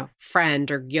 friend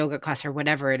or yoga class or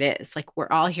whatever it is. Like we're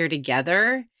all here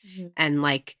together. And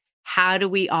like, how do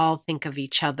we all think of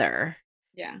each other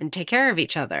and take care of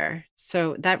each other?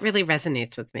 So that really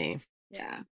resonates with me.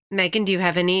 Yeah. Megan, do you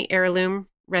have any heirloom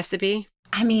recipe?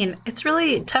 I mean, it's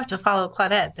really tough to follow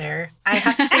Claudette there. I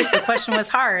have to say, if the question was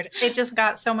hard, it just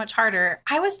got so much harder.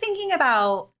 I was thinking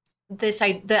about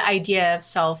the idea of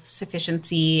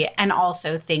self-sufficiency and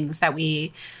also things that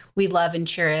we love and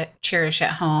cherish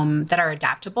at home that are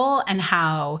adaptable, and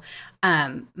how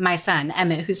my son,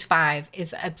 Emmett, who's 5,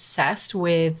 is obsessed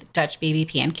with Dutch baby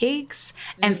pancakes.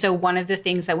 And so one of the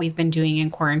things that we've been doing in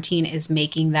quarantine is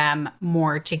making them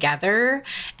more together.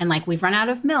 And like we've run out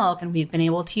of milk and we've been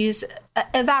able to use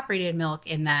evaporated milk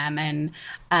in them. And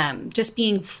just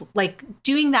being like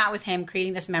doing that with him,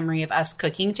 creating this memory of us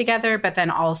cooking together, but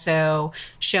then also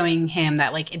showing him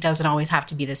that like it doesn't always have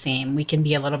to be the same. We can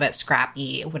be a little bit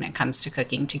scrappy when it comes to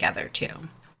cooking together too.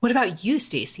 What about you,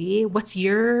 Stacey? What's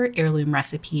your heirloom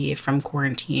recipe from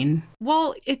quarantine?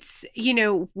 Well, it's,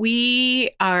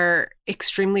 we are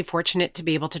extremely fortunate to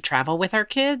be able to travel with our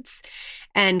kids.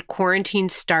 And quarantine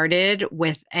started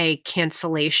with a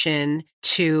cancellation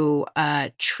to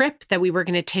a trip that we were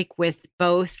going to take with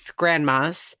both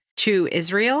grandmas to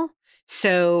Israel.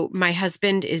 So my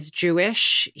husband is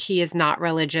Jewish. He is not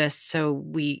religious. So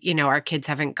we, our kids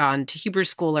haven't gone to Hebrew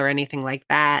school or anything like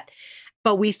that.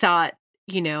 But we thought,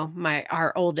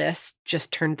 our oldest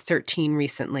just turned 13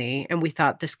 recently, and we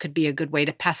thought this could be a good way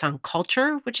to pass on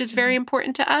culture, which is very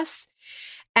important to us.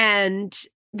 And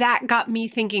that got me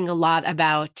thinking a lot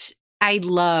about, I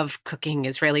love cooking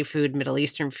Israeli food, Middle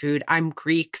Eastern food. I'm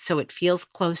Greek, so it feels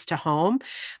close to home,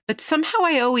 but somehow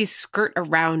I always skirt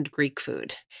around Greek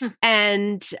food.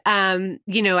 And,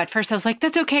 at first I was like,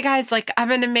 that's okay, guys. Like, I'm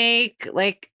going to make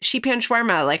like shepan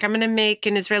shawarma. Like, I'm going to make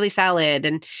an Israeli salad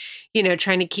and,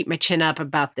 trying to keep my chin up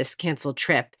about this canceled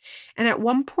trip. And at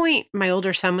one point, my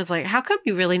older son was like, how come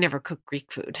you really never cook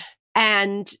Greek food?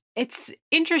 And it's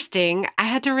interesting. I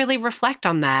had to really reflect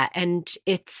on that. And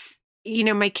it's,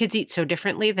 my kids eat so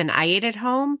differently than I ate at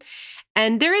home.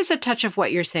 And there is a touch of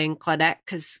what you're saying, Claudette,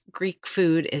 because Greek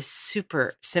food is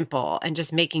super simple and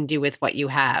just making do with what you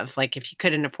have. Like if you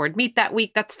couldn't afford meat that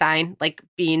week, that's fine. Like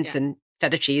beans and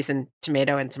feta cheese and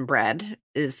tomato and some bread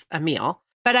is a meal.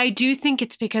 But I do think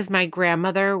it's because my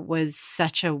grandmother was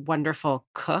such a wonderful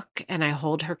cook and I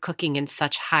hold her cooking in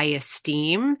such high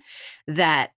esteem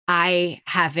that I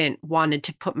haven't wanted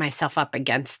to put myself up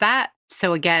against that.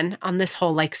 So again, on this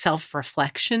whole like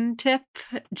self-reflection tip,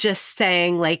 just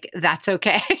saying like, that's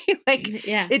okay. Like,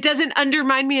 it doesn't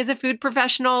undermine me as a food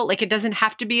professional. Like it doesn't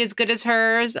have to be as good as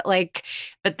hers. Like,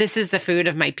 but this is the food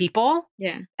of my people.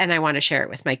 Yeah. And I want to share it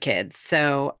with my kids.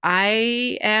 So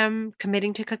I am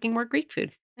committing to cooking more Greek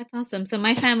food. That's awesome. So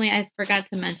my family, I forgot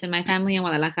to mention, my family in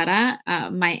Guadalajara,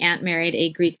 my aunt married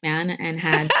a Greek man and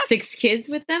had 6 kids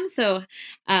with them. So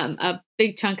a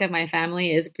big chunk of my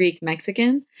family is Greek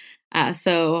Mexican.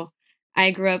 So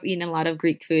I grew up eating a lot of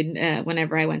Greek food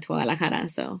whenever I went to Guadalajara.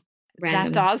 So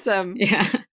random. That's awesome. Yeah.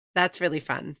 That's really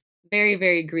fun. Very,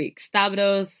 very Greek.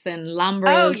 Stavros and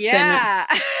Lambros and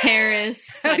Paris.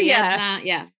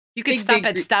 Yeah. You could stop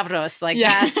at Stavros. Like,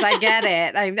 yes, I get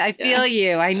it. I feel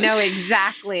you. I know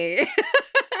exactly.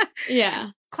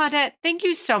 Yeah. Claudette, thank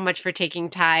you so much for taking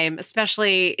time,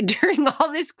 especially during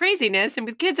all this craziness and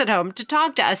with kids at home, to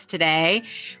talk to us today.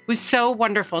 It was so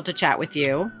wonderful to chat with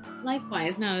you.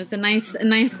 Likewise. No, it's a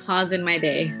nice pause in my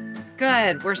day.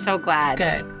 Good. We're so glad.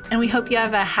 Good. And we hope you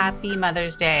have a happy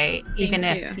Mother's Day, even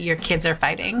if your kids are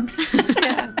fighting.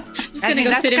 Yeah. I'm just going to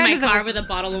go sit in my car with a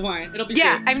bottle of wine. It'll be good.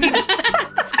 I mean,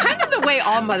 it's kind of the way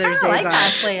all Mother's Days like are.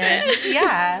 That plan.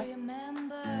 Yeah.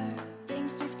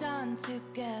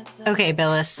 Okay,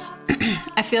 Billis,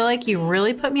 I feel like you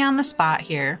really put me on the spot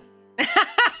here.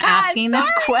 asking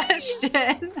this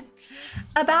question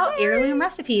about heirloom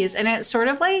recipes. And it's sort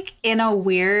of like in a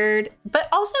weird, but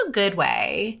also good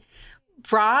way,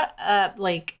 brought up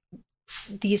like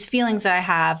these feelings that I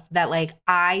have that like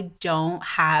I don't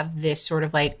have this sort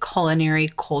of like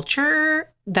culinary culture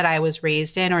that I was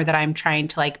raised in or that I'm trying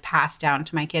to like pass down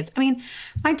to my kids. I mean,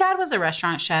 my dad was a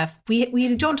restaurant chef.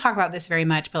 We don't talk about this very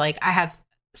much, but like I have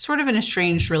sort of an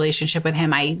estranged relationship with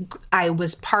him. I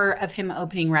was part of him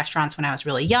opening restaurants when I was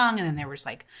really young, and then there was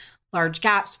like large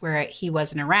gaps where he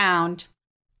wasn't around.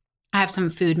 I have some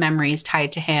food memories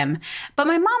tied to him. But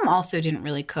my mom also didn't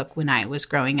really cook when I was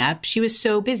growing up. She was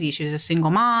so busy. She was a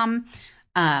single mom,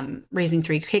 raising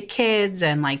 3 kids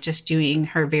and like just doing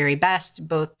her very best,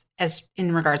 both as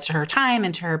in regards to her time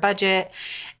and to her budget.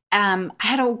 I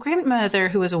had a grandmother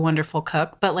who was a wonderful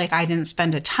cook, but like I didn't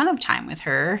spend a ton of time with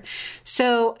her.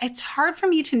 So it's hard for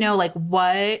me to know like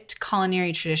what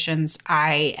culinary traditions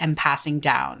I am passing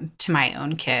down to my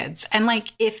own kids. And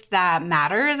like if that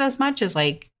matters as much as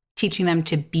like teaching them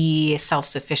to be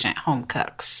self-sufficient home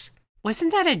cooks.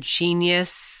 Wasn't that a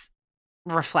genius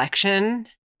reflection?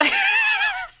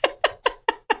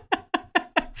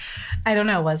 I don't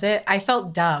know, was it? I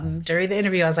felt dumb during the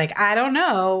interview. I was like, I don't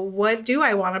know. What do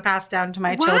I want to pass down to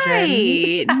my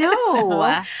children?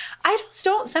 No.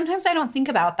 Sometimes I don't think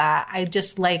about that. I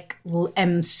just like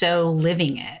am so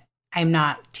living it. I'm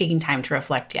not taking time to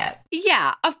reflect yet.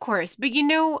 Yeah, of course. But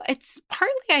it's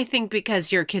partly, I think,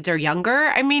 because your kids are younger.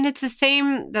 I mean, it's the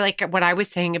same, like what I was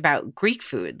saying about Greek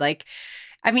food. Like,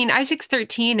 I mean, Isaac's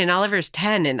 13 and Oliver's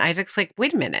 10, and Isaac's like,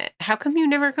 wait a minute, how come you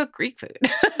never cook Greek food?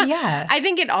 Yeah. I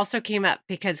think it also came up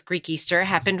because Greek Easter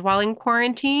happened while in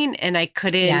quarantine, and I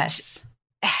couldn't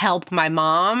help my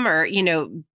mom, or,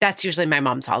 that's usually my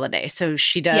mom's holiday. So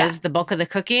she does the bulk of the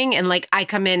cooking, and like I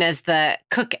come in as the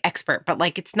cook expert, but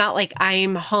like it's not like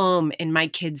I'm home in my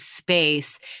kids'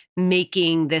 space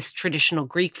making this traditional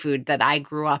Greek food that I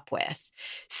grew up with.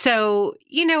 So,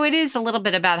 it is a little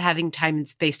bit about having time and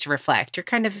space to reflect. You're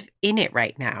kind of in it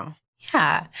right now.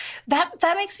 Yeah.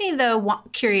 That makes me, though,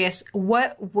 curious.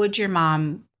 What would your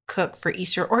mom cook for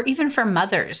Easter or even for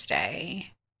Mother's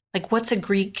Day? Like, what's a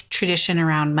Greek tradition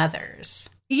around mothers?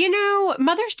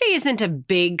 Mother's Day isn't a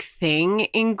big thing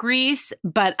in Greece,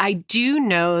 but I do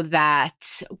know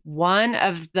that one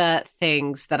of the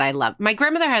things that I love, my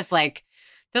grandmother has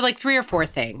they're like 3 or 4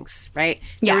 things, right?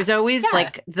 Yeah. There was always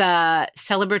like the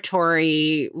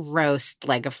celebratory roast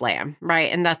leg of lamb,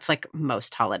 right? And that's like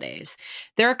most holidays.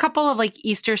 There are a couple of like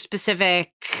Easter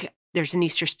specific, there's an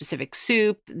Easter specific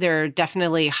soup. There are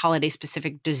definitely holiday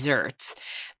specific desserts.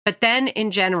 But then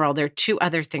in general, there are 2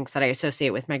 other things that I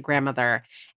associate with my grandmother.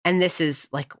 And this is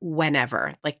like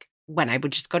whenever, like when I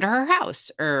would just go to her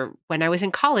house, or when I was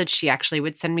in college, she actually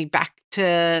would send me back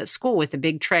to school with a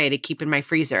big tray to keep in my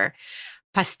freezer.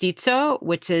 Pastizzo,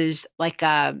 which is like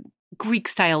a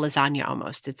Greek-style lasagna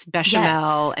almost. It's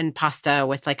bechamel and pasta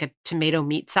with like a tomato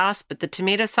meat sauce, but the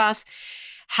tomato sauce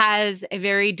has a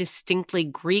very distinctly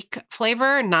Greek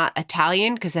flavor, not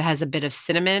Italian, because it has a bit of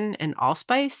cinnamon and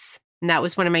allspice. And that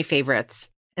was one of my favorites.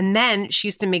 And then she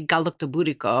used to make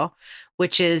galaktobouriko,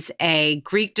 which is a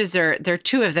Greek dessert. There are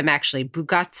 2 of them, actually.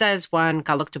 Bougatsa is one,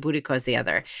 galaktobouriko is the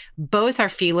other. Both are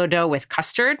phyllo dough with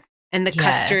custard. And the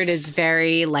custard is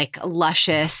very like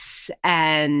luscious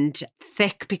and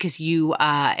thick because you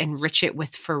enrich it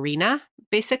with farina,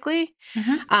 basically.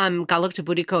 Mm-hmm.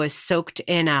 Galaktobouriko is soaked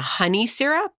in a honey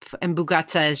syrup, and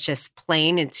bougatsa is just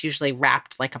plain. It's usually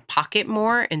wrapped like a pocket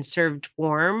more and served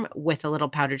warm with a little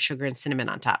powdered sugar and cinnamon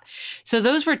on top. So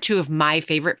those were 2 of my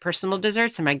favorite personal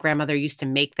desserts, and my grandmother used to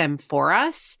make them for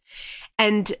us.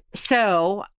 And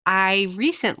so I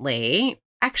recently,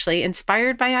 actually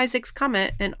inspired by Isaac's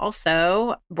comment and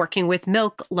also working with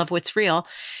milk, love what's real,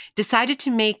 decided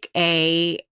to make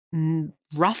a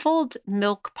ruffled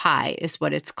milk pie is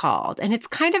what it's called. And it's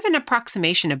kind of an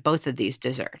approximation of both of these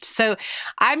desserts. So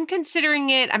I'm considering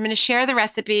it. I'm going to share the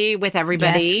recipe with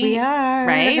everybody. Yes, we are.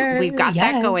 Right? We've got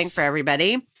that going for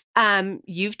everybody.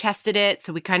 You've tested it,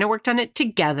 so we kind of worked on it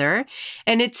together.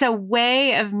 And it's a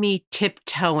way of me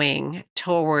tiptoeing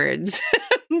towards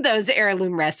those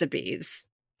heirloom recipes.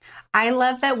 I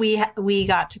love that we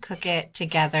got to cook it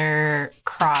together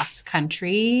cross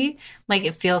country. Like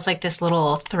it feels like this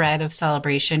little thread of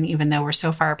celebration, even though we're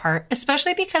so far apart,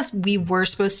 especially because we were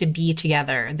supposed to be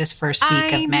together this first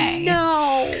week of May.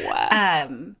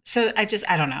 So I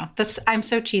don't know. I'm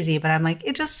so cheesy, but I'm like,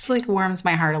 it just like warms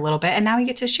my heart a little bit. And now we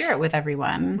get to share it with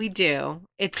everyone. We do.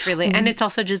 It's really, and it's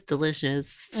also just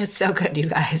delicious. It's so good, you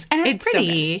guys. And it's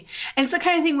pretty. So and it's the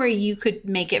kind of thing where you could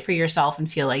make it for yourself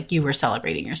and feel like you were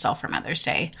celebrating yourself for Mother's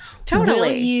Day. Totally.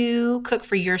 Will you cook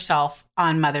for yourself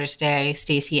on Mother's Day,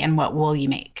 Stacey, and what will you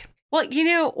make? Well,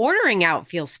 ordering out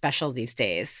feels special these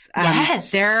days.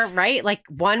 Yes. They're right. Like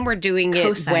we're doing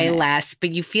it way less, but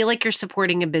you feel like you're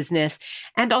supporting a business.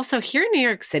 And also here in New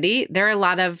York City, there are a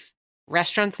lot of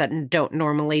restaurants that don't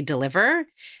normally deliver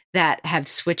that have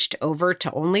switched over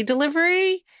to only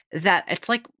delivery, that it's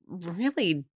like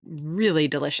really, really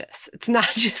delicious. It's not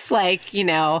just like,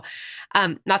 not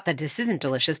that this isn't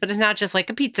delicious, but it's not just like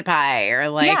a pizza pie or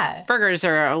like burgers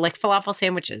or like falafel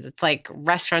sandwiches. It's like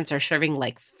restaurants are serving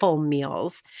like full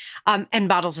meals and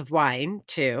bottles of wine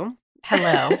too.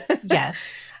 Hello.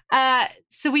 Yes.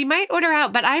 So we might order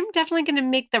out, but I'm definitely going to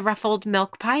make the ruffled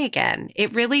milk pie again.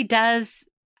 It really does,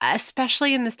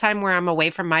 especially in this time where I'm away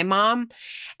from my mom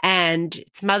and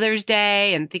it's Mother's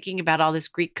Day and thinking about all this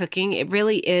Greek cooking. It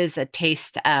really is a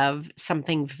taste of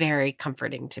something very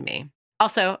comforting to me.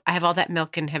 Also, I have all that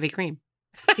milk and heavy cream.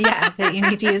 Yeah, that you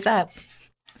need to use up.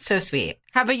 So sweet.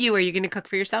 How about you? Are you going to cook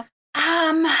for yourself?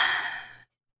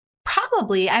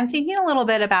 Probably. I'm thinking a little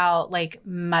bit about like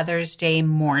Mother's Day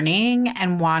morning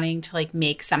and wanting to like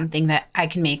make something that I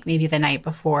can make maybe the night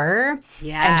before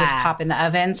and just pop in the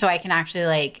oven. So I can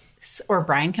actually or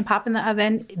Brian can pop in the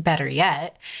oven, better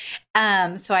yet.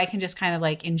 So I can just kind of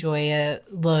like enjoy a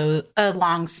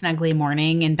long, snuggly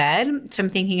morning in bed. So I'm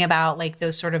thinking about like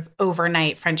those sort of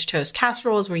overnight French toast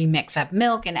casseroles where you mix up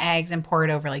milk and eggs and pour it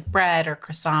over like bread or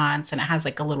croissants. And it has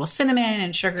like a little cinnamon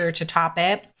and sugar to top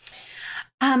it.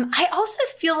 I also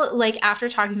feel like after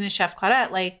talking with Chef Claudette,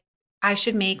 like I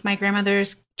should make my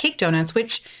grandmother's cake donuts,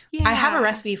 which I have a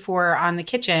recipe for on the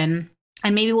kitchen.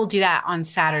 And maybe we'll do that on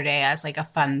Saturday as like a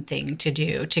fun thing to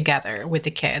do together with the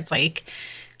kids. Like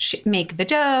make the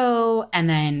dough and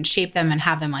then shape them and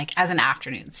have them like as an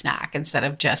afternoon snack instead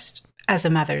of just as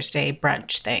a Mother's Day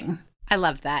brunch thing. I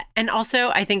love that. And also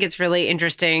I think it's really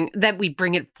interesting that we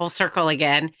bring it full circle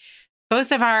again.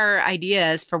 Both of our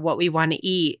ideas for what we want to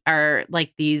eat are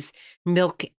like these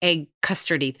milk egg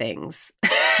custardy things.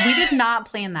 We did not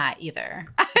plan that either.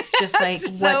 It's just like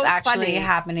what's actually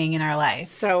happening in our life.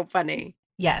 So funny.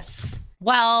 Yes.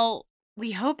 Well,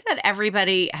 we hope that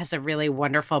everybody has a really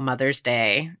wonderful Mother's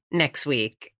Day next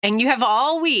week. And you have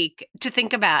all week to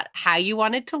think about how you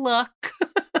want it to look,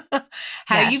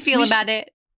 how you feel about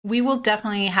it. We will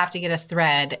definitely have to get a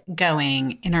thread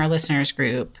going in our listeners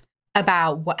group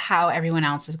about how everyone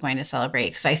else is going to celebrate,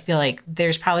 because I feel like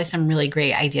there's probably some really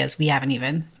great ideas we haven't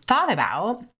even thought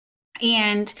about.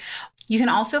 And you can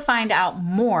also find out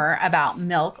more about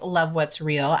Milk Love What's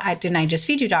Real at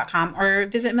didn'tijustfeedyou.com or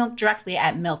visit Milk directly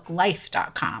at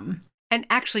milklife.com. And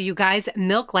actually, you guys,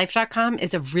 milklife.com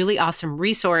is a really awesome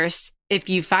resource if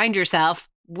you find yourself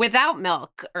without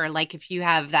milk, or like if you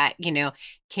have that,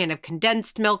 can of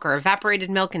condensed milk or evaporated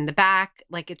milk in the back.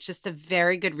 Like it's just a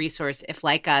very good resource if,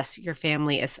 like us, your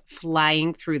family is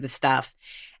flying through the stuff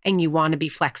and you want to be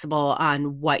flexible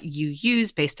on what you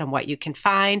use based on what you can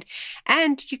find.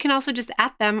 And you can also just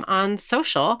 @ them on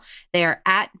social. They are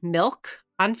at Milk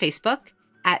on Facebook,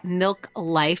 at Milk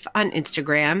Life on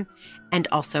Instagram, and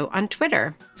also on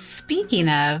Twitter. Speaking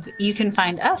of, you can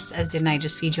find us as Didn't I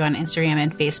Just Feed You on Instagram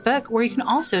and Facebook, where you can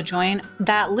also join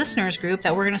that listeners group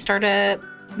that we're going to start a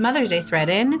Mother's Day thread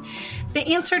in. The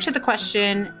answer to the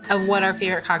question of what our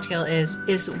favorite cocktail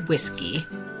is whiskey.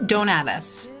 Don't add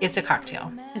us. It's a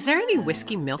cocktail. Is there any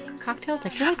whiskey milk cocktails? I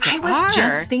feel like I was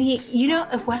just thinking,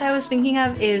 what I was thinking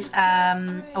of is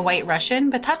a White Russian,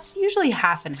 but that's usually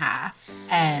half and half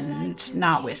and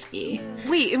not whiskey.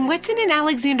 Wait, and what's in an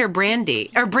Alexander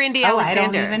brandy? Or brandy Alexander? I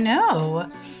don't even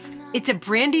know. It's a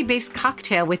brandy-based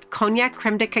cocktail with cognac,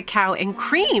 creme de cacao, and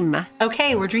cream.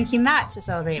 Okay, we're drinking that to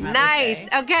celebrate Mother's Day.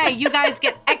 Nice. Okay, you guys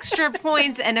get extra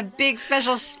points and a big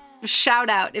special shout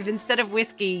out if instead of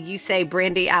whiskey, you say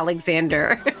brandy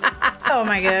Alexander. Oh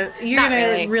my God. You're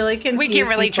going to really confuse We can't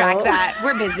really people. track that.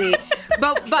 We're busy.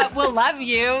 But we'll love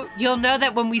you. You'll know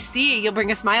that when we see you, you'll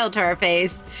bring a smile to our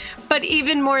face. But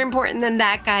even more important than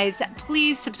that, guys,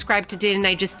 please subscribe to Didn't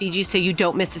I Just Feed You so you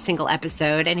don't miss a single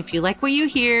episode. And if you like what you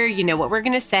hear, you know what we're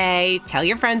going to say, tell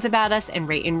your friends about us and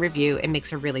rate and review. It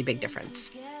makes a really big difference.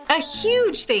 A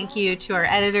huge thank you to our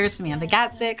editor, Samantha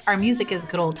Gatzik. Our music is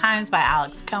Good Old Times by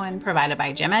Alex Cohen, provided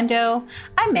by Jim Endo.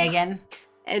 I'm Megan.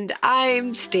 And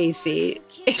I'm Stacy.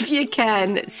 If you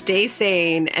can, stay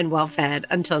sane and well-fed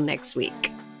until next week.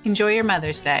 Enjoy your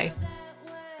Mother's Day.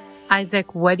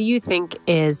 Isaac, what do you think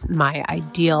is my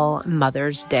ideal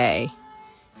Mother's Day?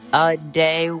 A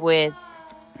day with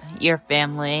your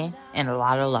family and a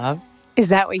lot of love. Is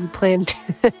that what you plan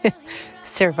to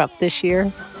serve up this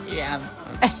year? Yeah.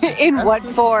 In what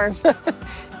form?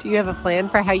 Do you have a plan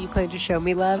for how you plan to show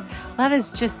me love? Love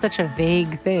is just such a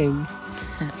vague thing.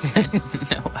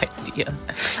 No idea.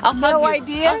 I'll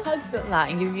hug the lot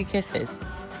and give you kisses.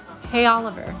 Hey,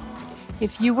 Oliver,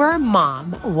 if you were a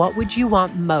mom, what would you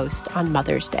want most on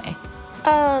Mother's Day?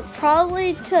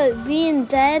 Probably to be in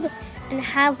bed and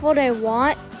have what I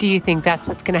want. Do you think that's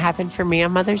what's going to happen for me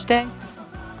on Mother's Day?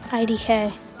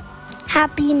 IDK.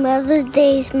 Happy Mother's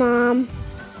Day, Mom.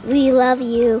 We love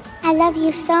you. I love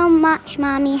you so much,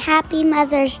 Mommy. Happy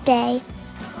Mother's Day.